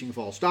 They're teaching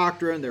false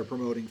doctrine, they're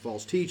promoting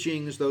false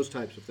teachings, those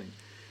types of things.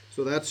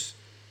 So that's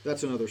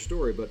another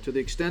story. But to the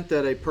extent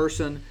that a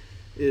person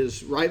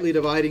is rightly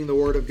dividing the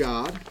Word of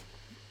God,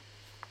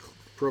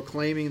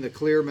 proclaiming the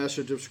clear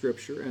message of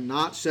Scripture, and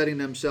not setting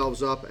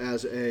themselves up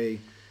as a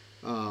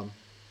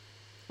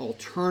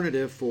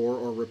alternative for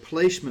or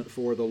replacement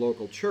for the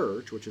local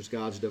church, which is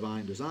God's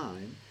divine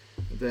design,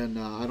 then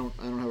I don't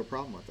have a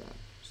problem with that.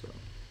 So,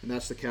 and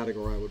that's the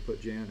category I would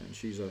put Jan in.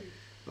 She's a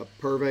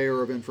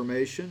purveyor of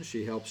information.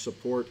 She helps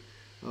support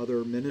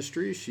other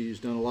ministries. She's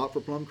done a lot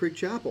for Plum Creek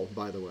Chapel,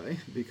 by the way,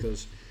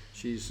 because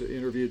she's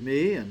interviewed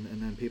me, and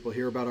then people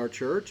hear about our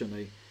church, and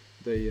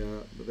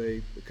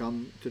they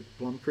come to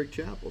Plum Creek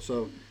Chapel.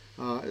 So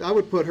I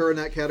would put her in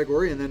that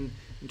category. And then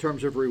in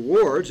terms of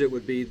rewards, it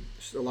would be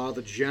a lot of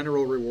the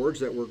general rewards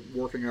that we're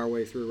working our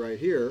way through right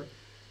here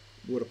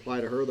would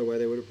apply to her the way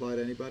they would apply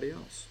to anybody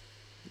else.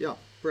 Yeah,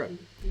 Brett. In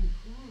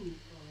Peru,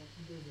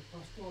 there's a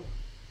pastora,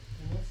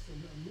 and that's a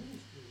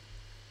ministry.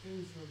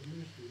 Is the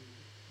ministry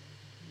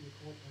you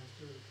call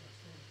pastor or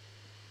pastora?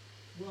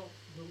 Well,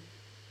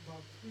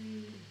 about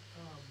three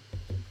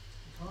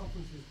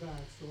conferences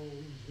back, so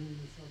in June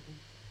or something,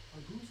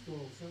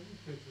 Augusto sent me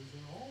pictures,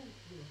 and all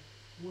the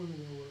women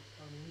there were,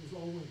 it was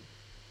all women.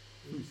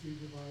 They received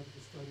the Bible,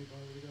 the study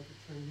Bible, they got the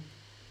training.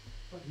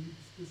 But he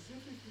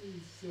specifically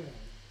said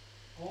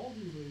all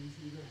these ladies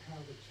either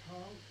have a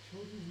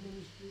children's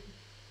ministry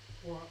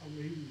or a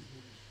ladies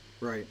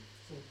ministry. Right.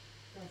 So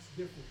that's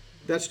different.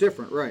 Right? That's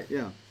different, right,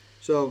 yeah.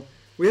 So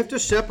we have to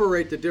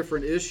separate the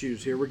different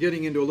issues here. We're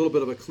getting into a little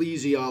bit of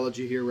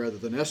ecclesiology here rather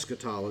than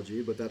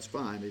eschatology, but that's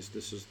fine.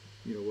 This is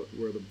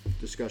where the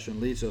discussion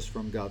leads us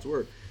from God's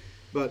Word.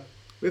 But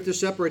we have to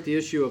separate the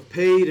issue of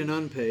paid and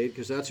unpaid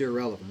because that's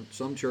irrelevant.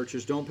 Some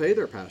churches don't pay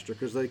their pastor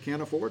because they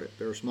can't afford it.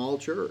 They're a small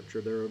church,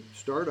 or they're a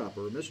startup,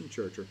 or a mission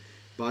church, or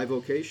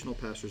bivocational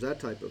pastors, that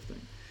type of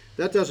thing.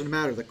 That doesn't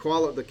matter.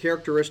 The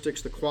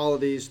characteristics, the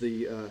qualities,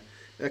 the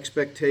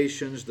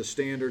expectations, the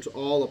standards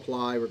all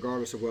apply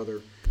regardless of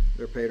whether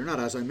they're paid or not.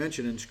 As I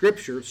mentioned in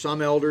Scripture,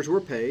 some elders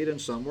were paid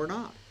and some were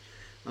not.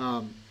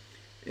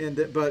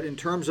 But in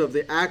terms of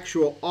the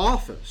actual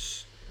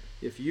office,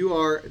 if you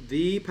are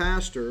the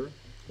pastor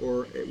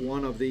or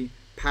one of the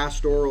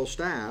pastoral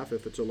staff,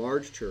 if it's a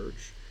large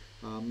church,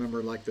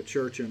 remember like the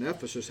church in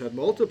Ephesus had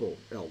multiple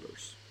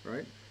elders,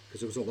 right?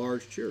 Because it was a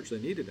large church, they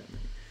needed that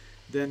many.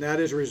 Then that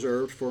is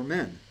reserved for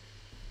men.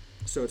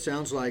 So it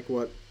sounds like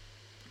what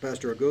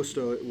Pastor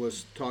Augusto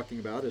was talking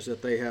about is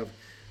that they have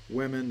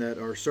women that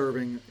are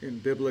serving in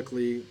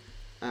biblically,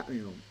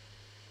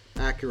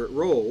 accurate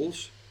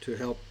roles to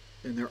help,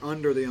 and they're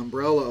under the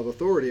umbrella of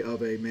authority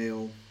of a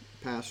male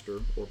pastor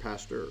or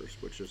pastors,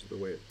 which is the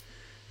way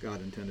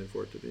God intended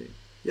for it to be.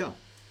 Yeah.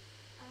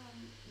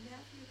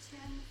 Matthew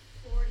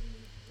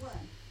 10:41.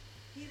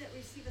 He that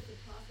receiveth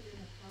a prophet in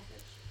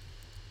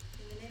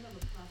the name of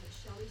a prophet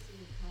shall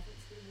receive a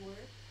prophet's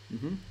reward.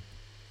 Mm-hmm.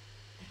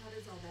 How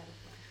does all that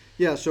apply?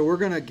 Yeah, so we're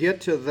going to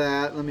get to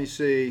that. Let me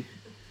see.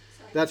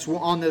 Sorry. That's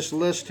on this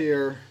list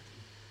here.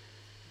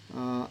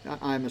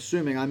 I'm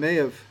assuming. I may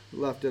have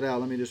left it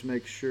out. Let me just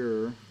make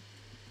sure.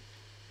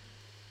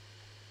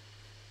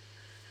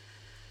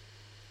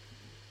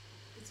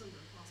 It's under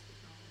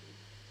hospitality.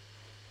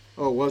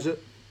 Oh, was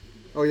it?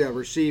 Oh, yeah,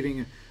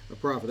 receiving a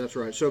prophet. That's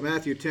right. So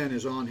Matthew 10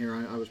 is on here.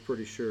 I was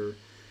pretty sure.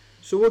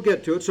 So we'll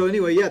get to it. So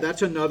anyway, yeah,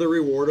 that's another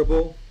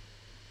rewardable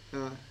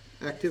activity.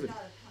 But it's not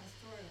a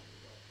pastoral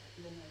reward,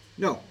 even though it's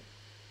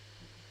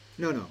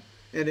No. No.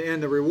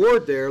 And the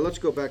reward there, let's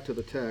go back to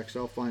the text.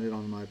 I'll find it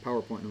on my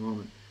PowerPoint in a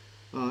moment.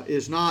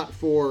 Is not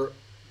for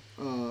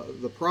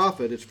the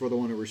prophet, it's for the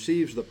one who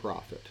receives the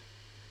prophet.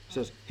 It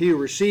says, he who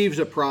receives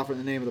a prophet in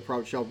the name of the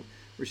prophet shall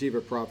receive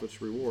a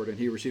prophet's reward, and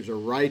he who receives a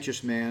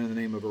righteous man in the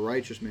name of a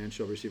righteous man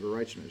shall receive a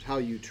righteous man. It's how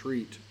you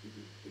treat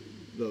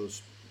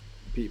those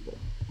people.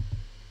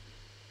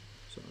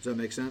 So does that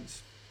make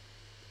sense?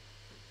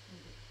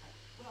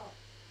 Well,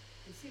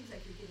 it seems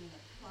like you're getting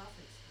a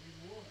prophet's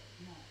reward,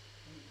 not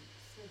a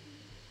serving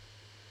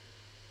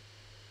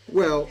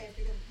reward. Well, Okay, if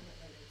you're going to come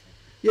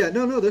it later,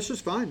 yeah, no, this is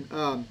fine.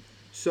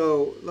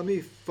 So let me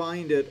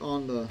find it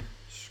on the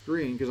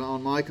screen, because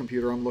on my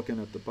computer I'm looking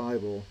at the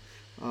Bible.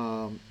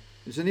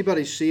 Does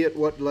anybody see it,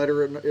 what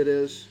letter it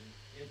is?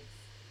 It's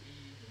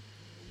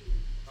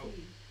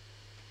G.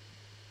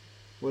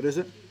 What is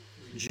it?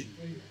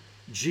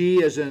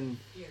 G as in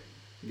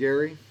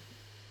Gary?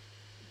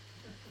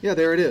 Yeah,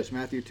 there it is,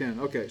 Matthew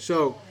 10. Okay,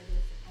 so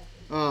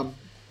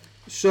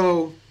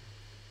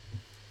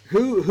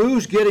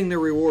who's getting the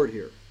reward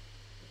here?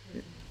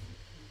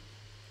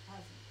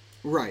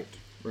 Right.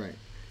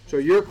 So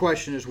your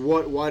question is,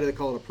 why do they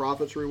call it a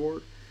prophet's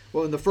reward?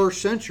 Well, in the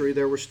first century,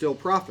 there were still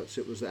prophets.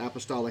 It was the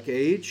apostolic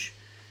age.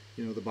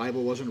 The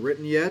Bible wasn't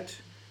written yet,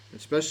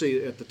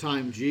 especially at the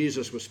time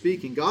Jesus was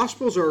speaking.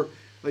 Gospels are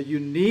a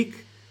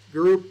unique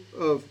group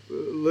of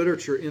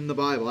literature in the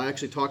Bible. I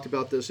actually talked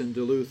about this in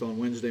Duluth on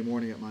Wednesday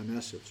morning at my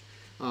message.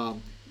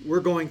 We're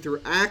going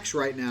through Acts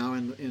right now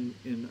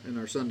in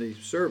our Sunday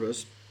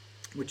service,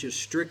 which is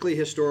strictly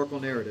historical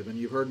narrative. And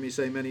you've heard me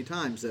say many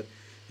times that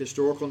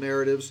historical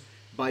narratives,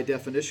 by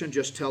definition,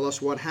 just tell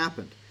us what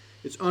happened.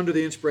 It's under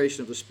the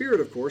inspiration of the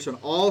Spirit, of course, and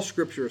all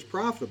Scripture is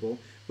profitable,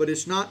 but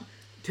it's not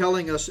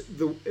telling us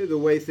the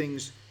way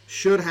things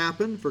should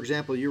happen. For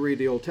example, you read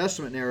the Old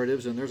Testament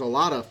narratives, and there's a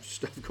lot of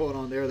stuff going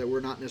on there that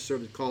we're not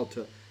necessarily called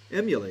to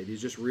emulate.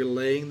 He's just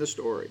relaying the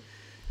story.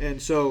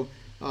 And so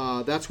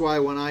that's why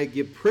when I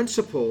give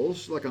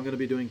principles, like I'm going to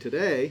be doing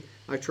today,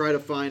 I try to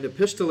find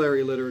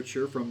epistolary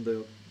literature from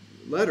the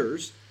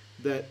letters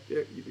that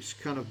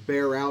kind of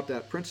bear out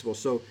that principle.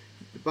 So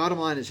the bottom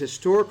line is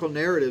historical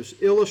narratives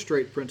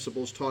illustrate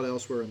principles taught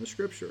elsewhere in the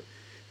Scripture.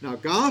 Now,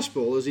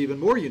 gospel is even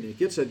more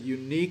unique. It's a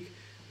unique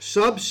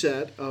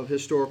subset of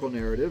historical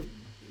narrative,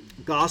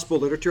 gospel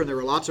literature, and there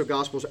are lots of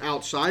gospels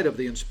outside of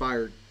the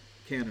inspired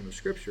canon of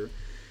Scripture.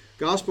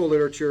 Gospel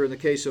literature, in the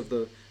case of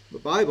the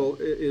Bible,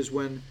 is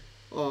when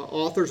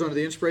authors under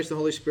the inspiration of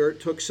the Holy Spirit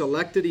took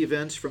selected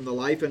events from the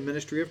life and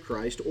ministry of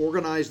Christ,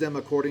 organized them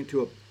according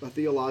to a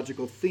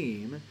theological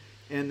theme,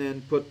 and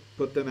then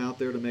put them out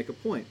there to make a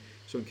point.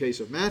 So in case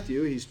of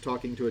Matthew, he's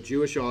talking to a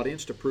Jewish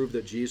audience to prove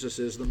that Jesus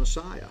is the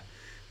Messiah.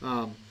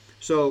 But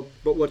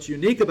what's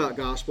unique about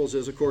Gospels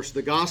is, of course,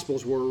 the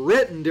Gospels were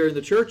written during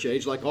the church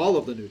age, like all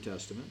of the New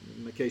Testament.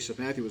 In the case of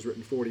Matthew, it was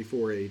written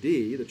 44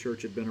 A.D. The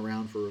church had been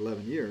around for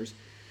 11 years.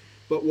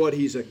 But what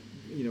he's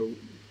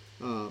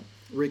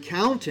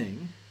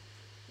recounting,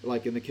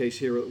 like in the case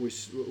here,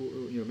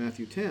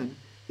 Matthew 10,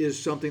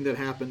 is something that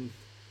happened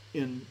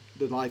in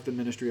the life and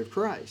ministry of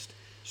Christ.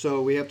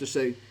 So we have to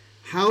say,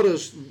 how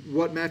does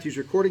what Matthew's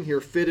recording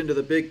here fit into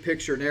the big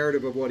picture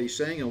narrative of what he's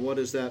saying, and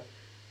what's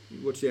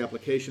the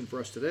application for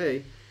us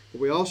today?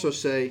 But we also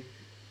say,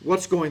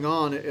 what's going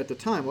on at the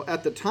time? Well,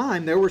 at the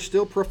time, there was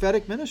still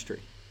prophetic ministry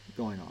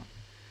going on.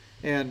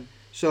 And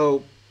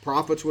so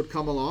prophets would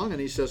come along, and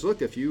he says,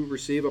 look, if you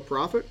receive a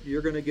prophet,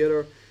 you're going to get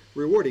a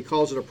reward. He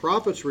calls it a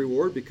prophet's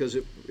reward because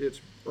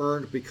it's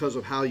earned because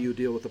of how you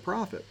deal with the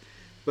prophet.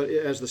 But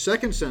as the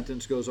second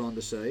sentence goes on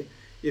to say,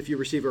 if you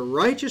receive a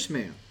righteous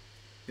man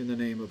in the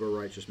name of a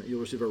righteous man,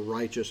 you'll receive a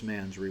righteous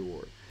man's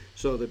reward.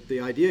 So the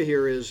idea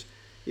here is,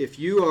 if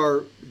you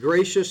are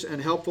gracious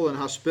and helpful and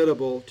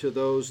hospitable to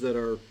those that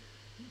are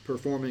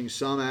performing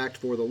some act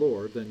for the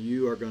Lord, then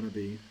you are going to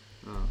be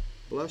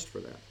blessed for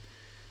that.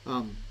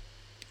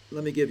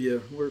 Let me give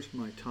you, where's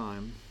my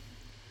time?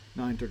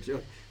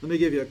 9:30. Let me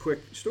give you a quick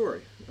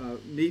story.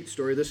 Neat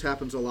story. This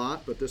happens a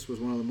lot, but this was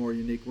one of the more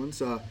unique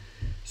ones.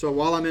 So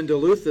while I'm in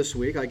Duluth this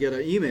week, I get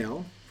an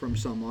email from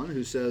someone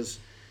who says,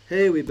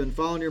 hey, we've been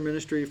following your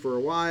ministry for a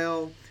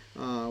while.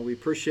 We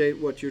appreciate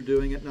what you're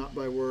doing at Not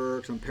by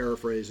Works. I'm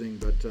paraphrasing,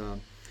 but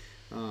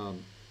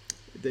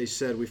they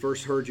said, we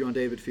first heard you on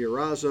David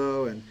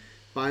Fiorazo, and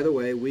by the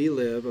way, we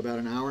live about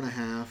an hour and a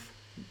half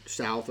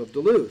south of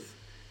Duluth.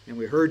 And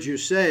we heard you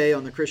say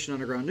on the Christian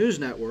Underground News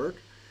Network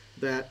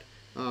that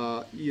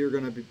you're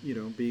going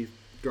to be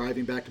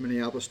driving back to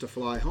Minneapolis to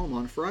fly home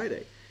on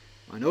Friday.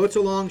 I know it's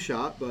a long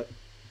shot, but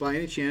by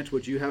any chance,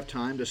 would you have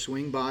time to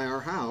swing by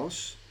our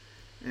house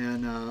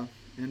and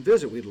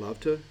visit? We'd love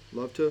to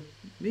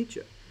meet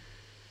you.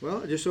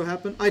 Well, it just so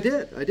happened I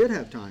did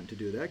have time to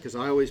do that, because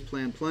I always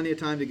plan plenty of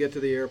time to get to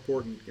the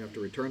airport and have to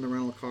return the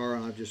rental car,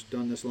 and I've just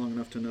done this long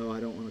enough to know I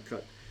don't want to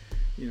cut,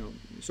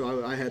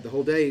 so I had the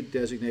whole day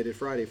designated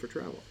Friday for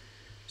travel.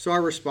 So I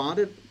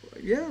responded,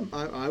 yeah,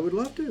 I would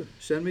love to.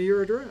 Send me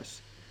your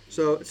address.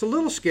 So it's a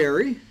little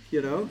scary,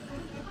 but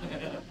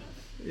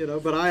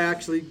I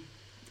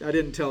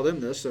didn't tell them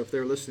this, so if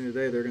they're listening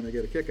today, they're going to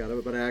get a kick out of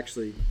it, but I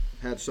actually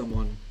had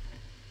someone,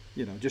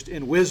 just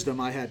in wisdom,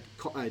 I'd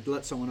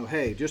let someone know,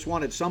 hey, just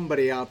wanted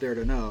somebody out there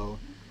to know,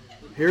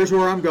 here's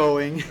where I'm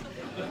going.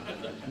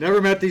 Never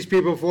met these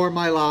people before in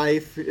my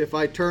life. If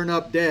I turn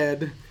up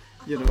dead,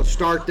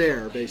 start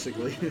there,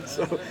 basically.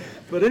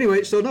 But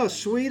anyway, no,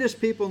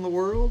 sweetest people in the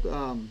world.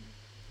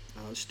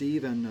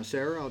 Steve and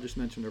Sarah, I'll just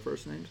mention their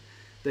first names.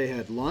 They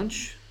had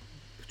lunch,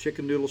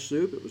 chicken noodle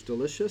soup. It was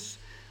delicious.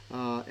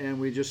 And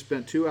we just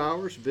spent 2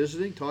 hours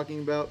visiting, talking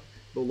about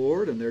the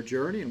Lord and their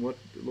journey and what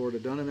the Lord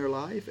had done in their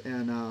life.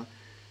 And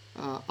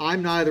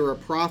I'm neither a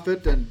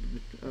prophet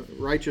and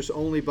righteous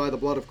only by the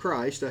blood of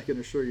Christ, I can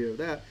assure you of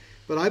that.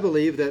 But I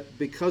believe that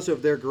because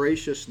of their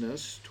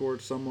graciousness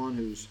towards someone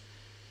who's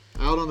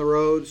out on the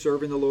road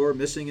serving the Lord,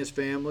 missing his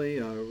family,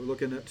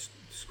 looking at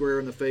square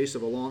in the face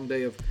of a long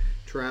day of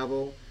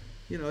travel,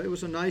 it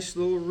was a nice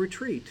little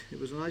retreat. It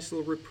was a nice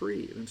little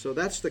reprieve. And so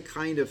that's the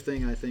kind of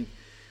thing I think,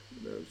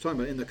 talking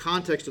about in the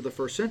context of the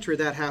first century,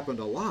 that happened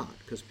a lot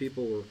because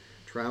people were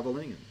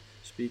traveling and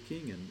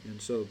speaking.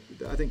 And so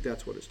I think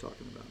that's what it's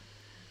talking about.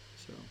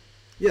 So,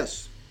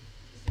 yes?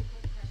 Just a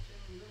quick question,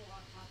 a little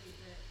off topic,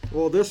 but.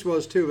 Well, this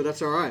was too, but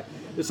that's all right.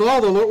 It's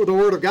all the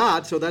Word of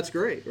God, so that's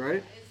great,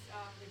 right? It's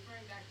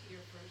referring back to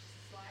your first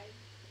slide.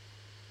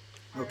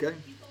 Okay.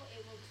 Are people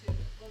able to,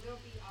 will there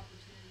be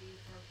opportunity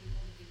for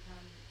people to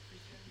become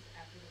Christians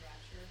after the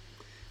rapture?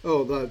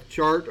 Oh, the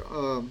chart,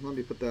 let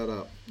me put that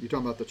up. You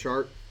talking about the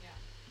chart? Yeah.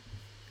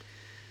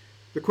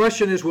 The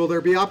question is, will there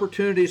be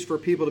opportunities for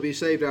people to be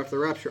saved after the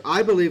rapture?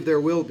 I believe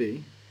there will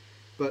be,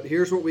 but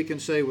here's what we can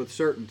say with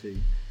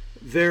certainty.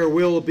 There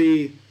will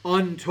be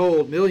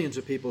untold millions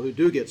of people who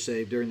do get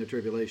saved during the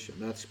tribulation.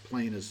 That's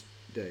plain as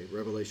day.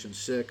 Revelation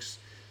 7,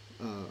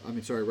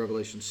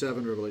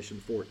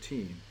 Revelation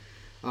 14,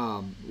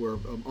 where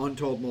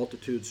untold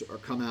multitudes are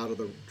come out of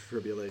the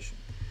tribulation.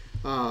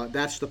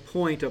 That's the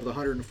point of the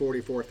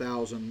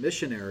 144,000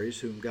 missionaries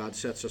whom God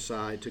sets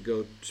aside to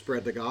go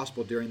spread the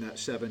gospel during that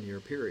 7-year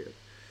period.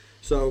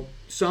 So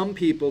some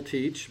people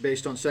teach,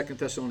 based on 2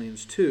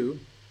 Thessalonians 2,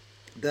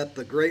 that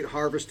the great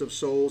harvest of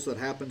souls that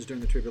happens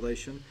during the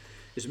tribulation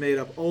is made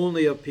up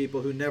only of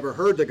people who never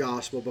heard the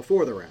gospel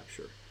before the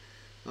rapture.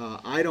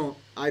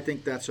 I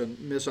think that's a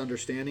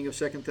misunderstanding of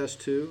 2 Thess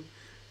 2.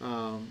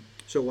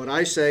 So what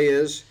I say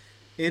is,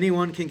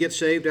 anyone can get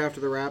saved after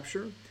the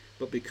rapture,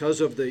 but because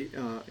of the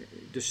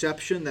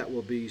deception that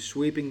will be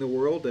sweeping the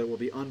world, that will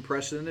be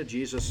unprecedented,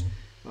 Jesus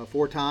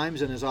 4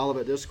 times in his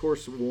Olivet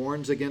Discourse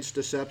warns against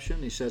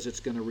deception. He says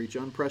it's going to reach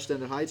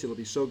unprecedented heights. It'll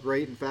be so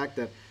great, in fact,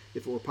 that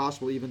if it were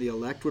possible, even the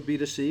elect would be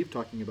deceived,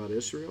 talking about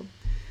Israel.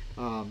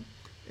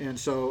 And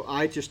so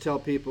I just tell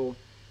people,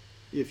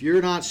 if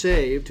you're not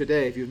saved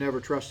today, if you've never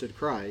trusted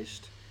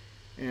Christ,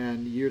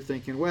 and you're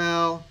thinking,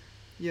 well,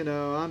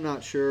 I'm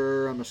not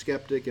sure, I'm a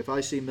skeptic, if I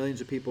see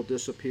millions of people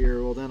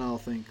disappear, well, then I'll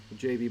think,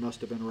 JV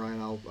must have been right,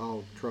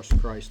 I'll trust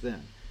Christ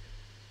then.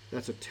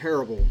 That's a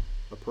terrible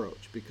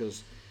approach,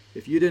 because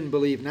if you didn't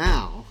believe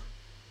now,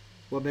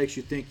 what makes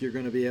you think you're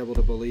going to be able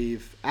to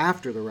believe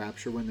after the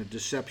rapture when the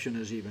deception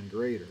is even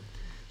greater?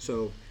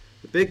 So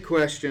the big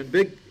question,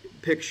 big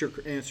picture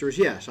answer is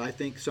yes. I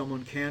think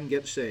someone can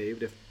get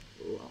saved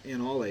in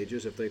all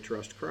ages if they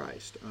trust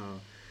Christ.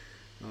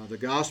 The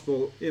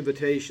gospel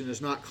invitation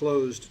is not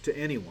closed to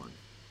anyone.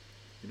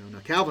 Now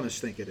Calvinists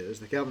think it is.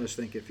 The Calvinists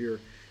think if you're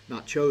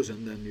not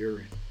chosen, then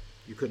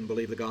you couldn't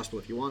believe the gospel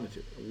if you wanted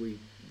to. We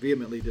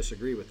vehemently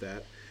disagree with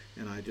that,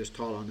 and I just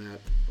taught on that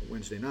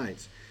Wednesday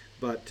nights.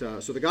 But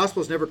so the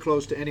gospel is never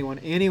closed to anyone.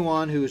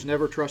 Anyone who's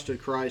never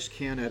trusted Christ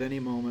can at any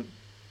moment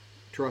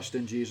trust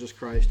in Jesus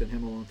Christ and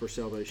Him alone for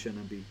salvation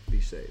and be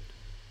saved.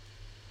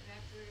 And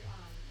at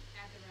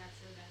the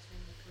rapture, that's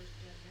when the first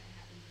judgment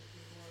happens with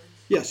rewards.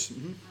 Yes.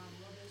 Mm-hmm.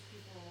 Will those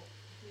people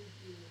who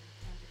do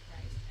come to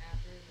Christ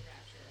after the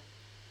rapture,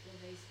 will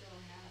they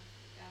still have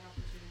that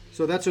opportunity?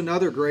 So that's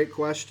another great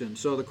question.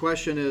 So the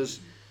question is,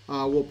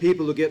 will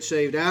people who get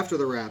saved after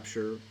the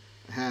rapture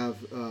have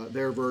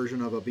their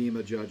version of a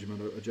bema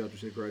judgment, a judgment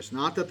seat of Christ?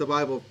 Not that the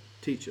Bible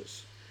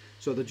teaches.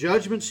 So the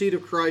judgment seat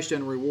of Christ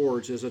and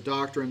rewards is a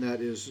doctrine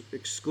that is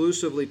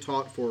exclusively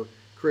taught for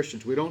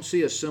Christians. We don't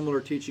see a similar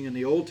teaching in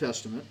the Old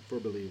Testament for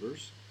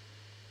believers.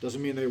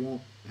 Doesn't mean they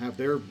won't have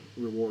their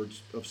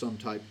rewards of some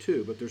type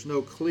too, but there's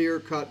no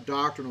clear-cut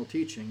doctrinal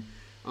teaching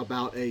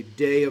about a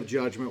day of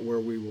judgment where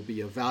we will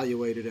be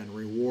evaluated and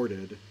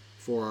rewarded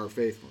for our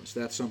faithfulness.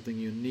 That's something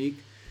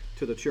unique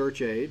to the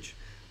church age.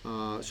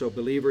 So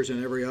believers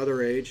in every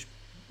other age,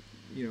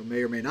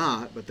 may or may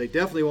not, but they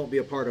definitely won't be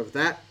a part of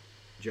that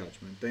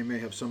judgment. They may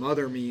have some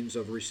other means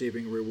of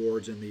receiving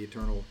rewards in the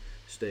eternal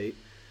state,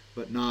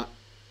 but not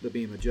the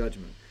bema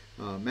judgment.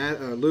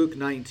 Luke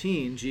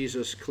 19,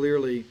 Jesus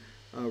clearly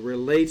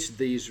relates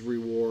these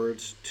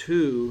rewards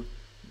to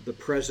the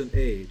present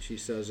age. He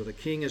says the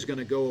king is going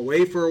to go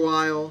away for a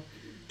while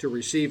to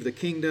receive the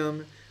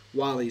kingdom.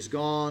 While he's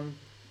gone,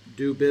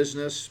 do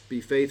business, be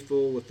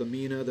faithful with the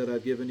mina that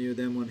I've given you.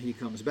 Then when he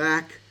comes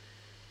back,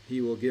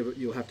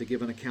 you'll have to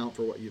give an account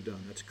for what you've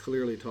done. That's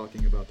clearly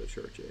talking about the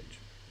church age.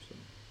 So,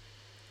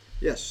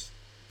 yes.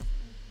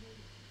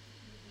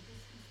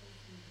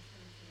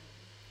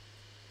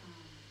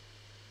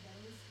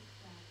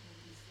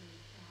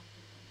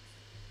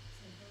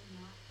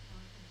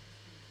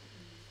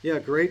 Yeah,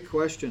 great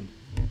question.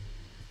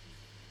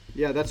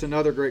 Yeah, that's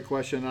another great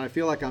question. And I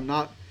feel like I'm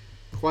not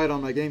quite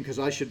on my game because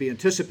I should be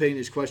anticipating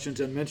these questions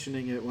and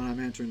mentioning it when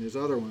I'm answering these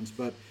other ones.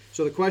 But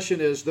so the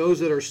question is, those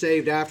that are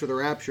saved after the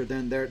rapture,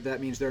 then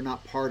that means they're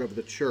not part of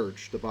the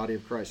church, the body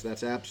of Christ.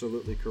 That's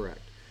absolutely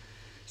correct.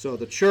 So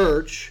the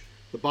church,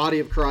 the body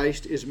of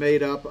Christ, is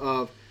made up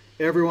of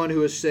everyone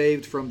who is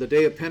saved from the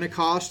day of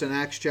Pentecost in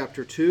Acts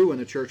chapter 2 when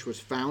the church was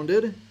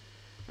founded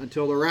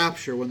until the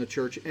rapture when the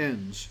church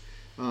ends.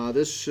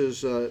 This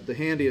is the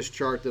handiest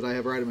chart that I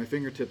have right at my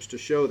fingertips to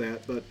show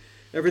that, but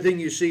everything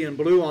you see in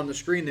blue on the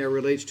screen there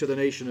relates to the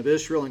nation of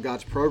Israel and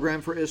God's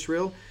program for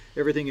Israel.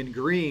 Everything in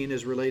green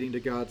is relating to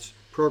God's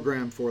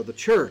program for the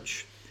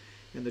church.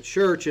 And the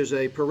church is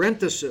a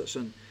parenthesis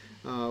and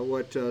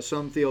what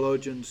some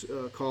theologians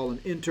call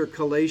an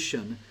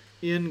intercalation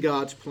in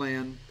God's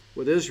plan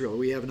with Israel.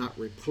 We have not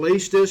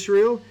replaced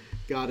Israel.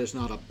 God has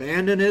not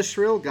abandoned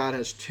Israel. God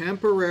has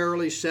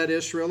temporarily set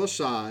Israel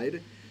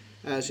aside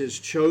as His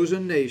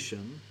chosen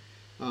nation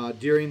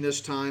during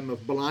this time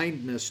of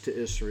blindness to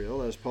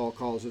Israel, as Paul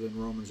calls it in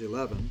Romans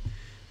 11.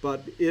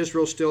 But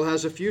Israel still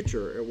has a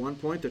future. At one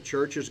point, the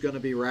church is going to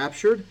be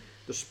raptured.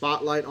 The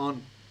spotlight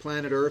on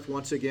planet Earth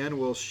once again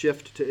will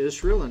shift to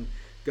Israel, and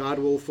God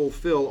will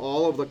fulfill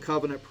all of the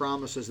covenant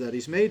promises that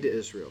He's made to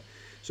Israel.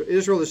 So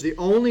Israel is the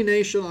only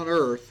nation on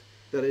earth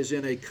that is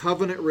in a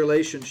covenant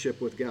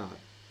relationship with God.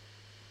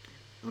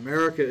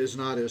 America is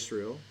not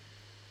Israel.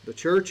 The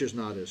church is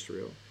not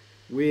Israel.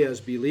 We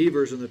as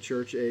believers in the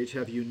church age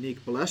have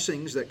unique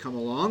blessings that come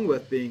along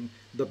with being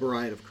the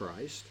bride of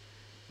Christ.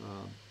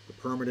 The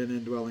permanent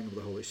indwelling of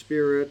the Holy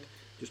Spirit,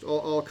 just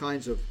all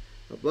kinds of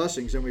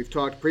blessings. And we've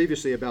talked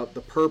previously about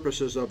the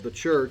purposes of the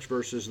church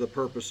versus the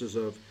purposes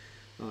of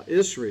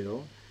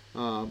Israel.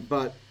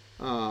 But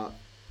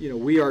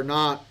we are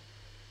not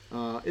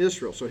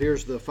Israel. So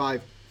here's the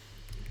 5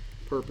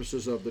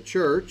 purposes of the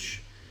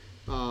church.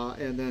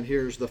 And then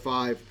here's the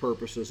 5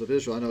 purposes of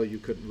Israel. I know you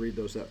couldn't read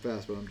those that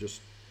fast, but I'm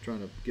just trying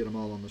to get them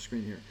all on the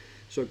screen here.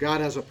 So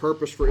God has a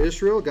purpose for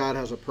Israel. God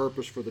has a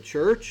purpose for the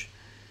church.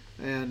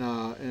 And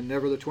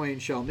never the twain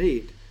shall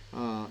meet.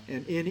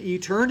 And in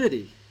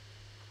eternity,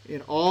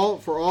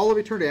 for all of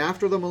eternity,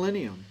 after the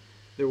millennium,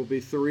 there will be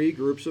 3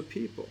 groups of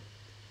people.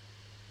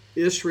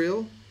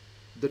 Israel,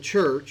 the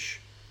church,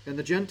 and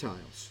the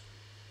Gentiles.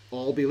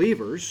 All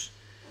believers,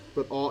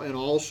 but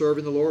all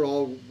serving the Lord,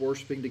 all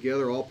worshiping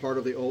together, all part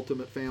of the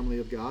ultimate family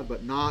of God,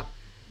 but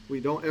we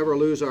don't ever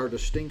lose our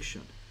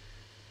distinction.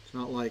 It's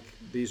not like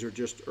these are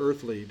just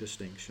earthly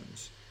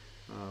distinctions.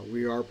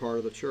 We are part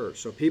of the church.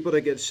 So people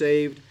that get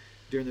saved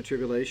during the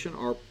tribulation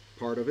are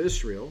part of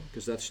Israel,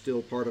 because that's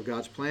still part of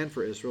God's plan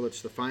for Israel.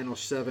 It's the final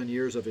 7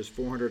 years of His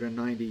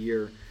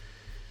 490-year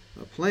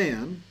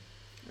plan,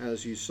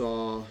 as you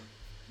saw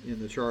in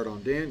the chart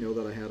on Daniel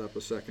that I had up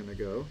a second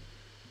ago.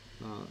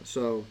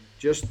 So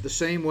just the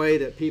same way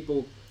that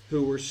people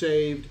who were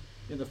saved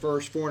in the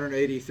first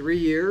 483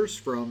 years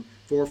from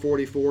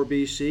 444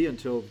 BC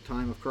until the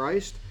time of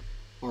Christ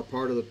are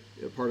part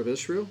of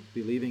Israel,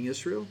 believing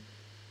Israel.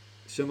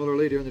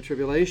 Similarly, during the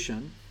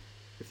tribulation,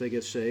 if they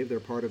get saved, they're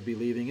part of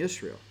believing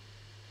Israel.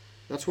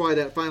 That's why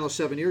that final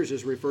 7 years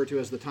is referred to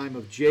as the time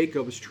of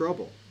Jacob's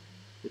trouble.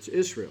 It's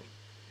Israel.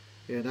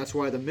 And that's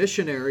why the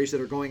missionaries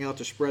that are going out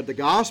to spread the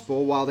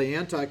gospel while the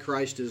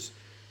Antichrist is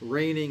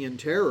reigning in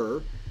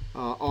terror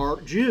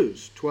are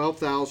Jews,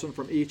 12,000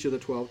 from each of the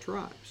 12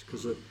 tribes,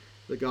 because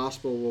the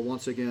gospel will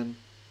once again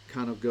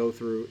kind of go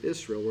through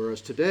Israel,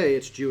 whereas today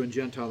it's Jew and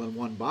Gentile in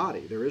one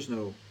body. There is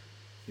no,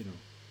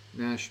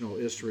 national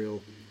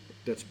Israel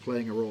that's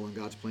playing a role in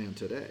God's plan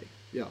today.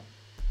 Yeah.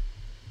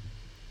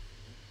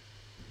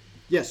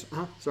 Yes.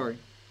 Sorry.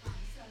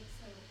 So, that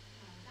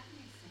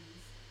makes sense,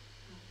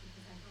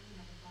 because I really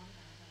never thought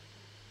about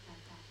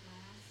that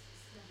last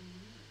 7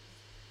 years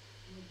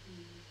would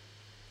be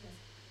just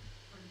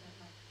part of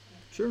that,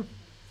 Sure.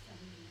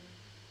 7-year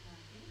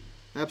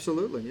period.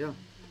 Absolutely. Yeah.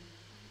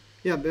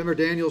 Yeah. Remember,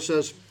 Daniel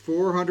says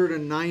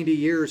 490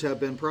 years have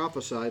been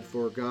prophesied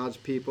for God's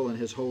people and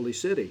His holy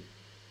city.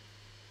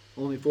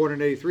 Only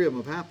 483 of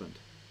them have happened.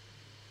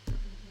 It makes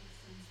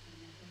sense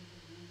then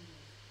that they would name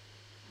it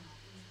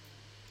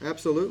Israel.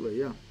 Absolutely,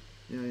 yeah,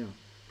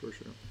 for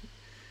sure.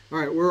 All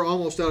right, we're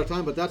almost out of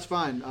time, but that's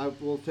fine.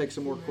 We'll take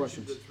some more You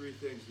questions. mentioned the three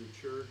things: the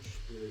church,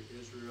 the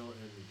Israel,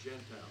 and the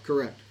Gentiles.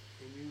 Correct.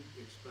 Can you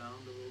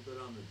expound a little bit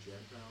on the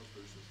Gentiles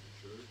versus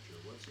the church,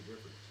 or what's the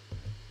difference?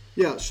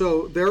 Yeah,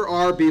 so there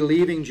are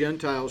believing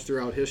Gentiles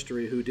throughout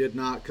history who did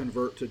not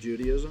convert to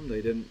Judaism.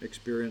 They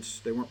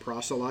they weren't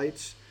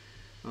proselytes.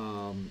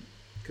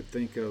 Could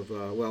think of,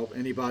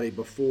 anybody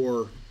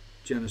before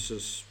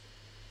Genesis,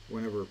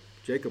 whenever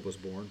Jacob was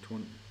born.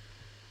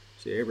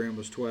 Abraham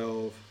was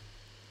 12.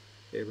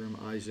 Abraham,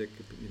 Isaac,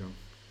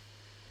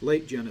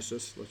 late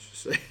Genesis, let's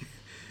just say.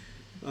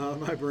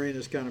 My brain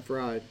is kind of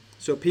fried.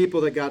 So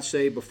people that got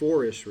saved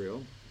before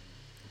Israel,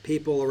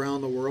 people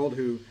around the world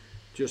who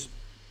just,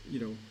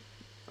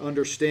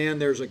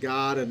 understand there's a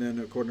God, and then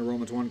according to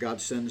Romans 1,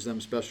 God sends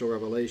them special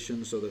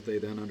revelation so that they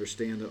then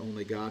understand that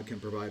only God can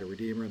provide a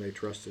Redeemer, and they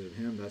trusted in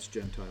Him. That's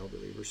Gentile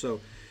believers.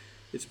 So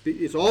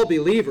it's all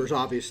believers,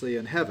 obviously,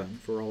 in heaven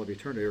for all of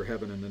eternity, or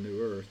heaven and the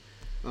new earth.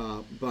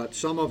 But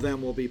some of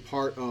them will be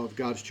part of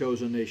God's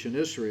chosen nation,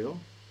 Israel.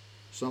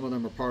 Some of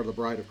them are part of the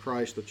bride of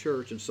Christ, the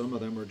church, and some of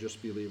them are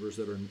just believers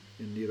that are in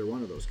neither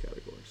one of those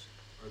categories.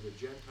 Are the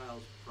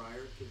Gentiles prior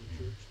to the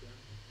church then?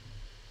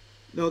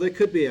 No, they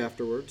could be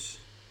afterwards,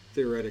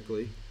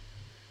 theoretically.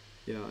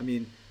 Yeah,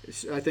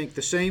 I think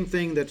the same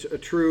thing that's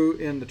true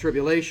in the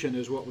tribulation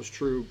is what was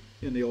true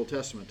in the Old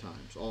Testament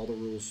times. All the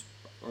rules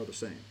are the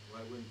same. Why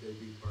wouldn't they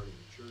be part of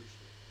the church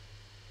then?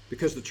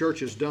 Because the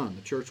church is done.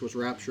 The church was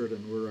raptured,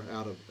 and we're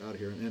out of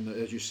here. And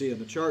as you see in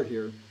the chart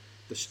here,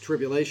 this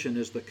tribulation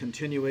is the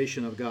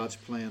continuation of God's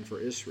plan for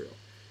Israel.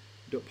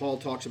 Paul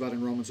talks about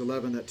in Romans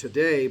 11 that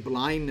today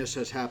blindness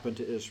has happened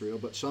to Israel,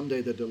 but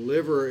someday the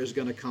deliverer is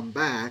going to come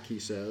back, he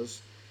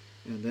says,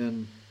 and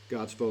then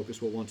God's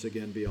focus will once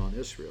again be on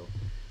Israel.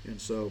 And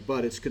so,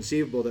 but it's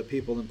conceivable that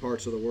people in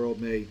parts of the world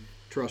may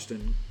trust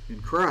in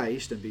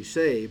Christ and be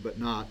saved, but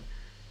not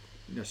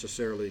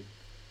necessarily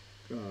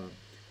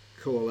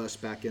coalesce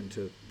back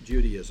into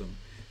Judaism.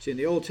 See, in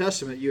the Old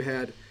Testament, you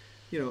had,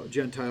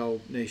 Gentile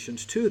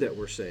nations too that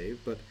were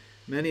saved, but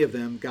many of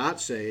them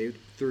got saved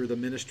through the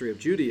ministry of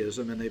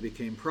Judaism, and they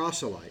became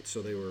proselytes.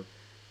 So they were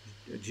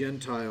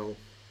Gentile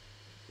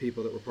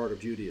people that were part of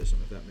Judaism,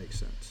 if that makes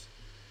sense.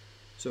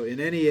 So in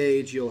any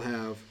age, you'll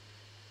have,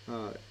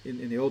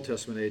 in the Old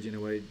Testament age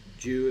anyway,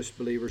 Jewish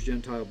believers,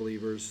 Gentile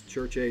believers.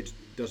 Church age,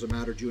 doesn't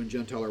matter, Jew and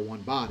Gentile are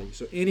one body.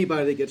 So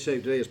anybody that gets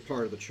saved today is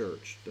part of the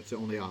church. That's the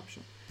only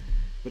option.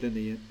 But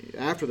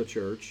after the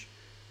church,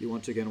 you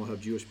once again will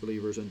have Jewish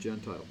believers and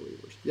Gentile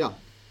believers. Yeah.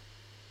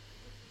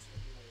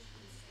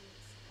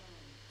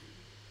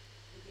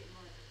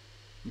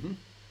 Mm-hmm.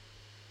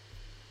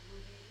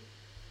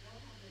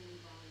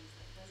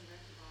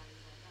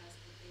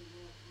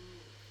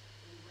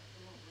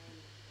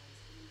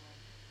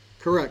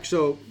 Correct.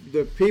 So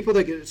the people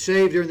that get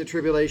saved during the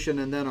tribulation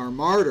and then are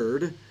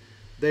martyred,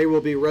 they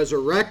will be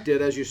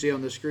resurrected, as you see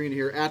on the screen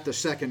here, at the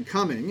second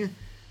coming.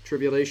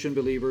 Tribulation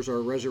believers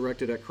are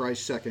resurrected at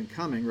Christ's second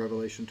coming,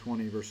 Revelation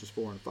 20, verses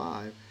 4 and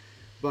 5.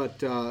 But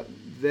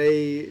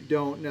they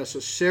don't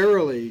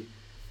necessarily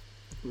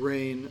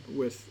reign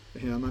with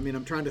Him.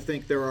 I'm trying to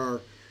think. There are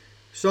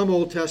some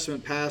Old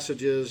Testament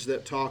passages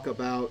that talk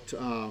about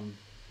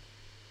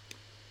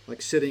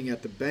like sitting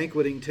at the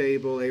banqueting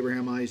table,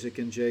 Abraham, Isaac,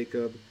 and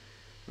Jacob.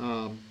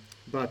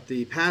 But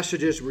the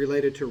passages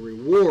related to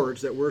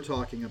rewards that we're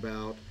talking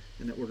about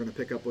and that we're going to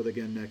pick up with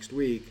again next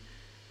week,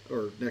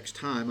 or next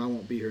time, I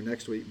won't be here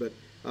next week, but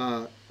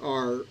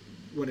are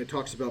when it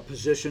talks about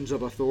positions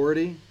of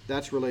authority,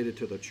 that's related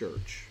to the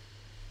church.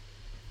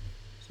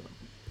 So,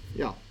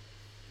 yeah.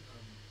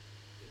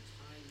 The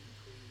time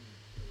between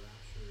the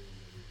rapture and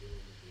the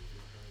revealing of the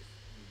Antichrist,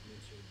 you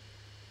mentioned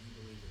you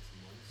believe it's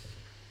months.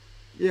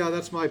 Yeah,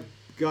 that's my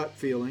gut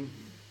feeling.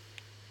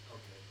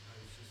 Okay, I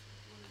was just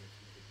wondering if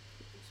you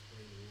could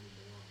explain a little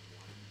more on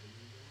why you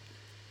believe that.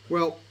 But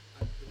Well,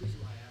 the reason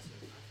why I asked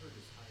that, I've heard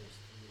as high as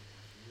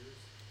 3.5 years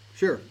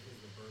sure, because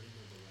of the burning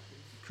of the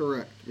weapons.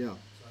 correct, yeah.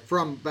 So I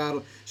From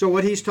battle. So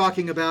what he's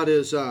talking about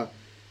is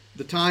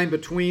the time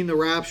between the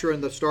rapture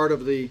and the start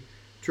of the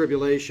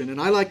tribulation. And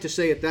I like to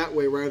say it that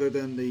way rather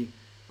than the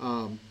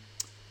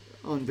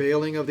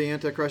unveiling of the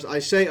Antichrist. I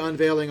say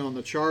unveiling on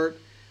the chart,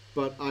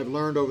 but I've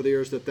learned over the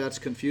years that that's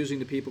confusing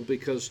to people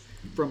because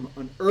from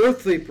an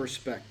earthly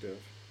perspective,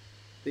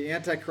 the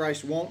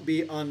Antichrist won't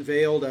be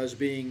unveiled as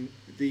being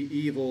the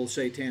evil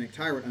satanic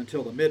tyrant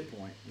until the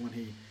midpoint, when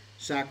he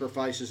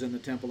sacrifices in the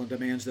temple and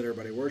demands that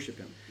everybody worship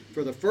him.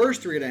 For the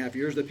first 3.5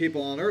 years, the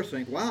people on earth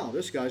think, wow,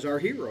 this guy's our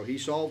hero. He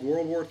solved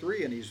World War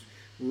III and he's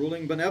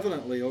ruling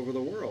benevolently over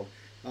the world,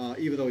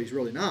 even though he's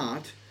really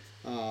not.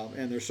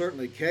 And there's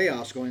certainly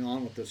chaos going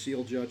on with the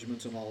seal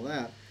judgments and all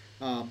that.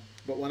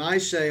 But when I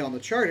say on the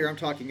chart here, I'm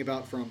talking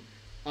about from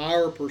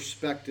our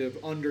perspective,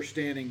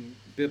 understanding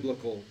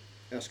biblical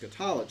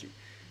eschatology.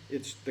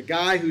 It's the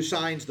guy who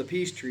signs the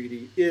peace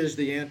treaty is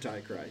the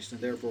Antichrist,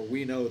 and therefore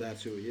we know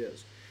that's who he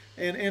is.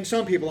 And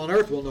some people on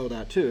earth will know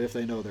that too if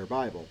they know their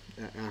Bible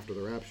after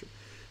the rapture.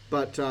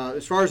 But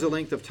as far as the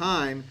length of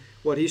time,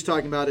 what he's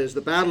talking about is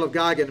the battle of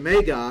Gog and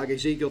Magog,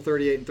 Ezekiel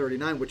 38 and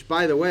 39, which,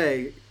 by the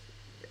way,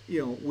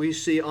 we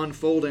see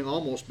unfolding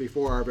almost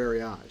before our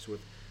very eyes,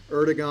 with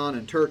Erdogan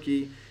and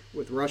Turkey,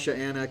 with Russia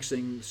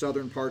annexing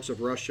southern parts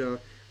of Russia,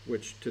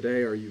 which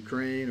today are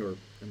Ukraine, or,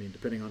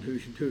 depending on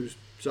whose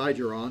side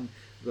you're on,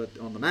 but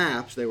on the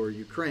maps, they were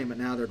Ukraine, but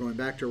now they're going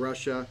back to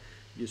Russia.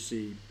 You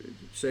see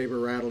saber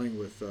rattling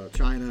with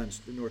China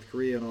and North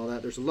Korea and all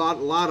that. There's a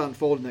lot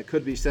unfolding that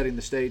could be setting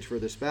the stage for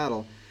this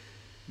battle.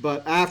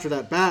 But after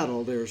that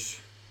battle, there's,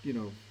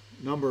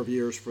 number of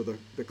years for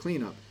the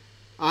cleanup.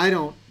 I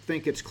don't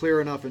think it's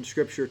clear enough in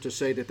Scripture to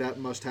say that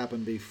must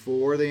happen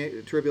before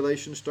the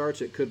tribulation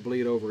starts. It could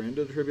bleed over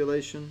into the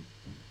tribulation.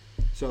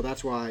 So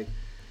that's why,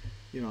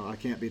 I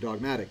can't be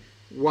dogmatic.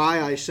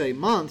 Why I say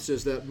months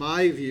is that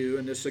my view,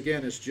 and this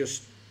again is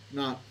just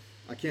not,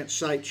 I can't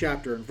cite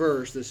chapter and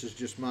verse, this is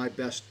just my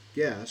best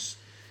guess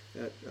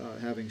at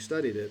having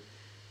studied it,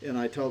 and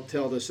I tell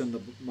this in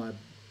my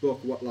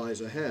book, What Lies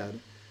Ahead.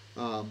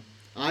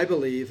 I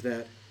believe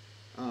that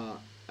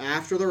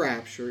after the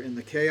rapture, in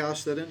the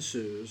chaos that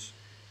ensues,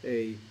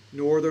 a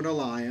northern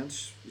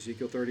alliance,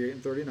 Ezekiel 38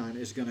 and 39,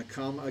 is going to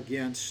come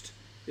against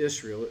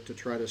Israel to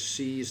try to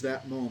seize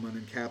that moment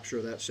and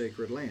capture that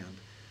sacred land.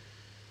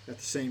 At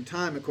the same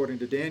time, according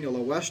to Daniel,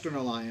 a western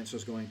alliance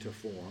is going to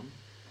form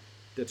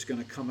that's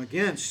going to come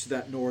against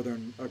that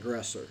northern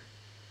aggressor.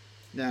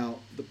 Now,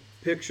 the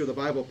picture the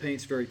Bible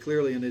paints very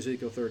clearly in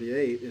Ezekiel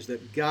 38 is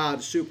that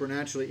God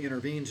supernaturally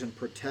intervenes and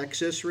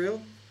protects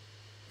Israel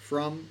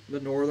from the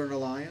northern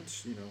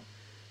alliance,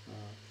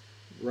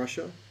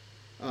 Russia.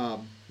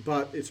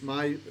 But it's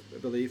my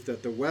belief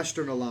that the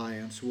western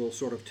alliance will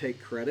sort of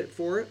take credit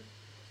for it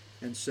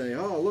and say,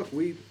 oh, look,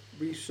 we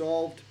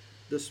solved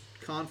this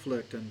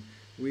conflict and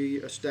we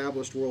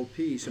established world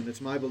peace. And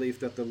it's my belief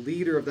that the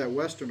leader of that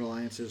western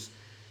alliance is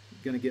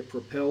going to get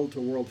propelled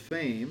to world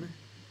fame,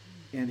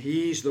 and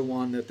he's the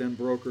one that then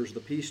brokers the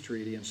peace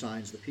treaty and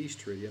signs the peace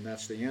treaty, and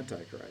that's the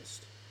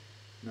Antichrist.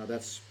 Now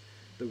that's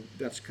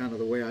kind of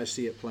the way I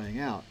see it playing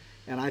out.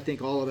 And I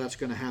think all of that's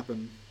going to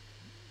happen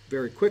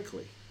very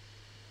quickly,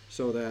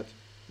 so that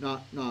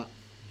not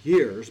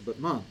years, but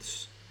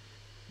months.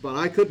 But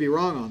I could be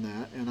wrong on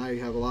that, and I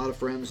have a lot of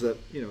friends that,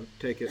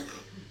 take it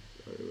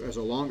as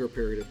a longer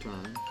period of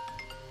time.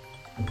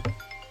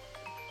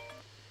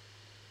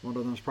 One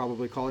of them is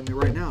probably calling me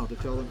right now to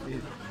tell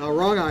them how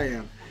wrong I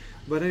am.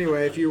 But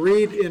anyway, if you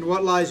read in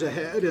What Lies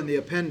Ahead in the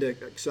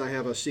appendix, I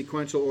have a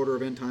sequential order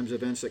of end times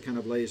events that kind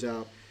of lays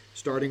out,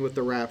 starting with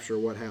the rapture,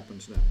 what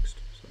happens next.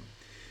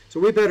 So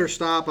we better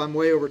stop. I'm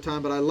way over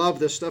time, but I love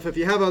this stuff. If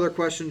you have other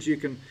questions, you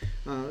can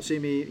see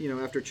me,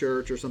 after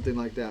church or something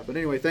like that. But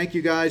anyway, thank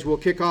you guys. We'll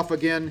kick off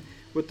again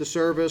with the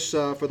service.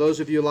 For those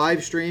of you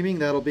live streaming,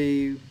 that'll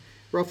be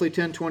roughly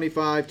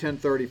 10:25,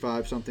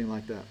 10:35, something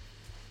like that.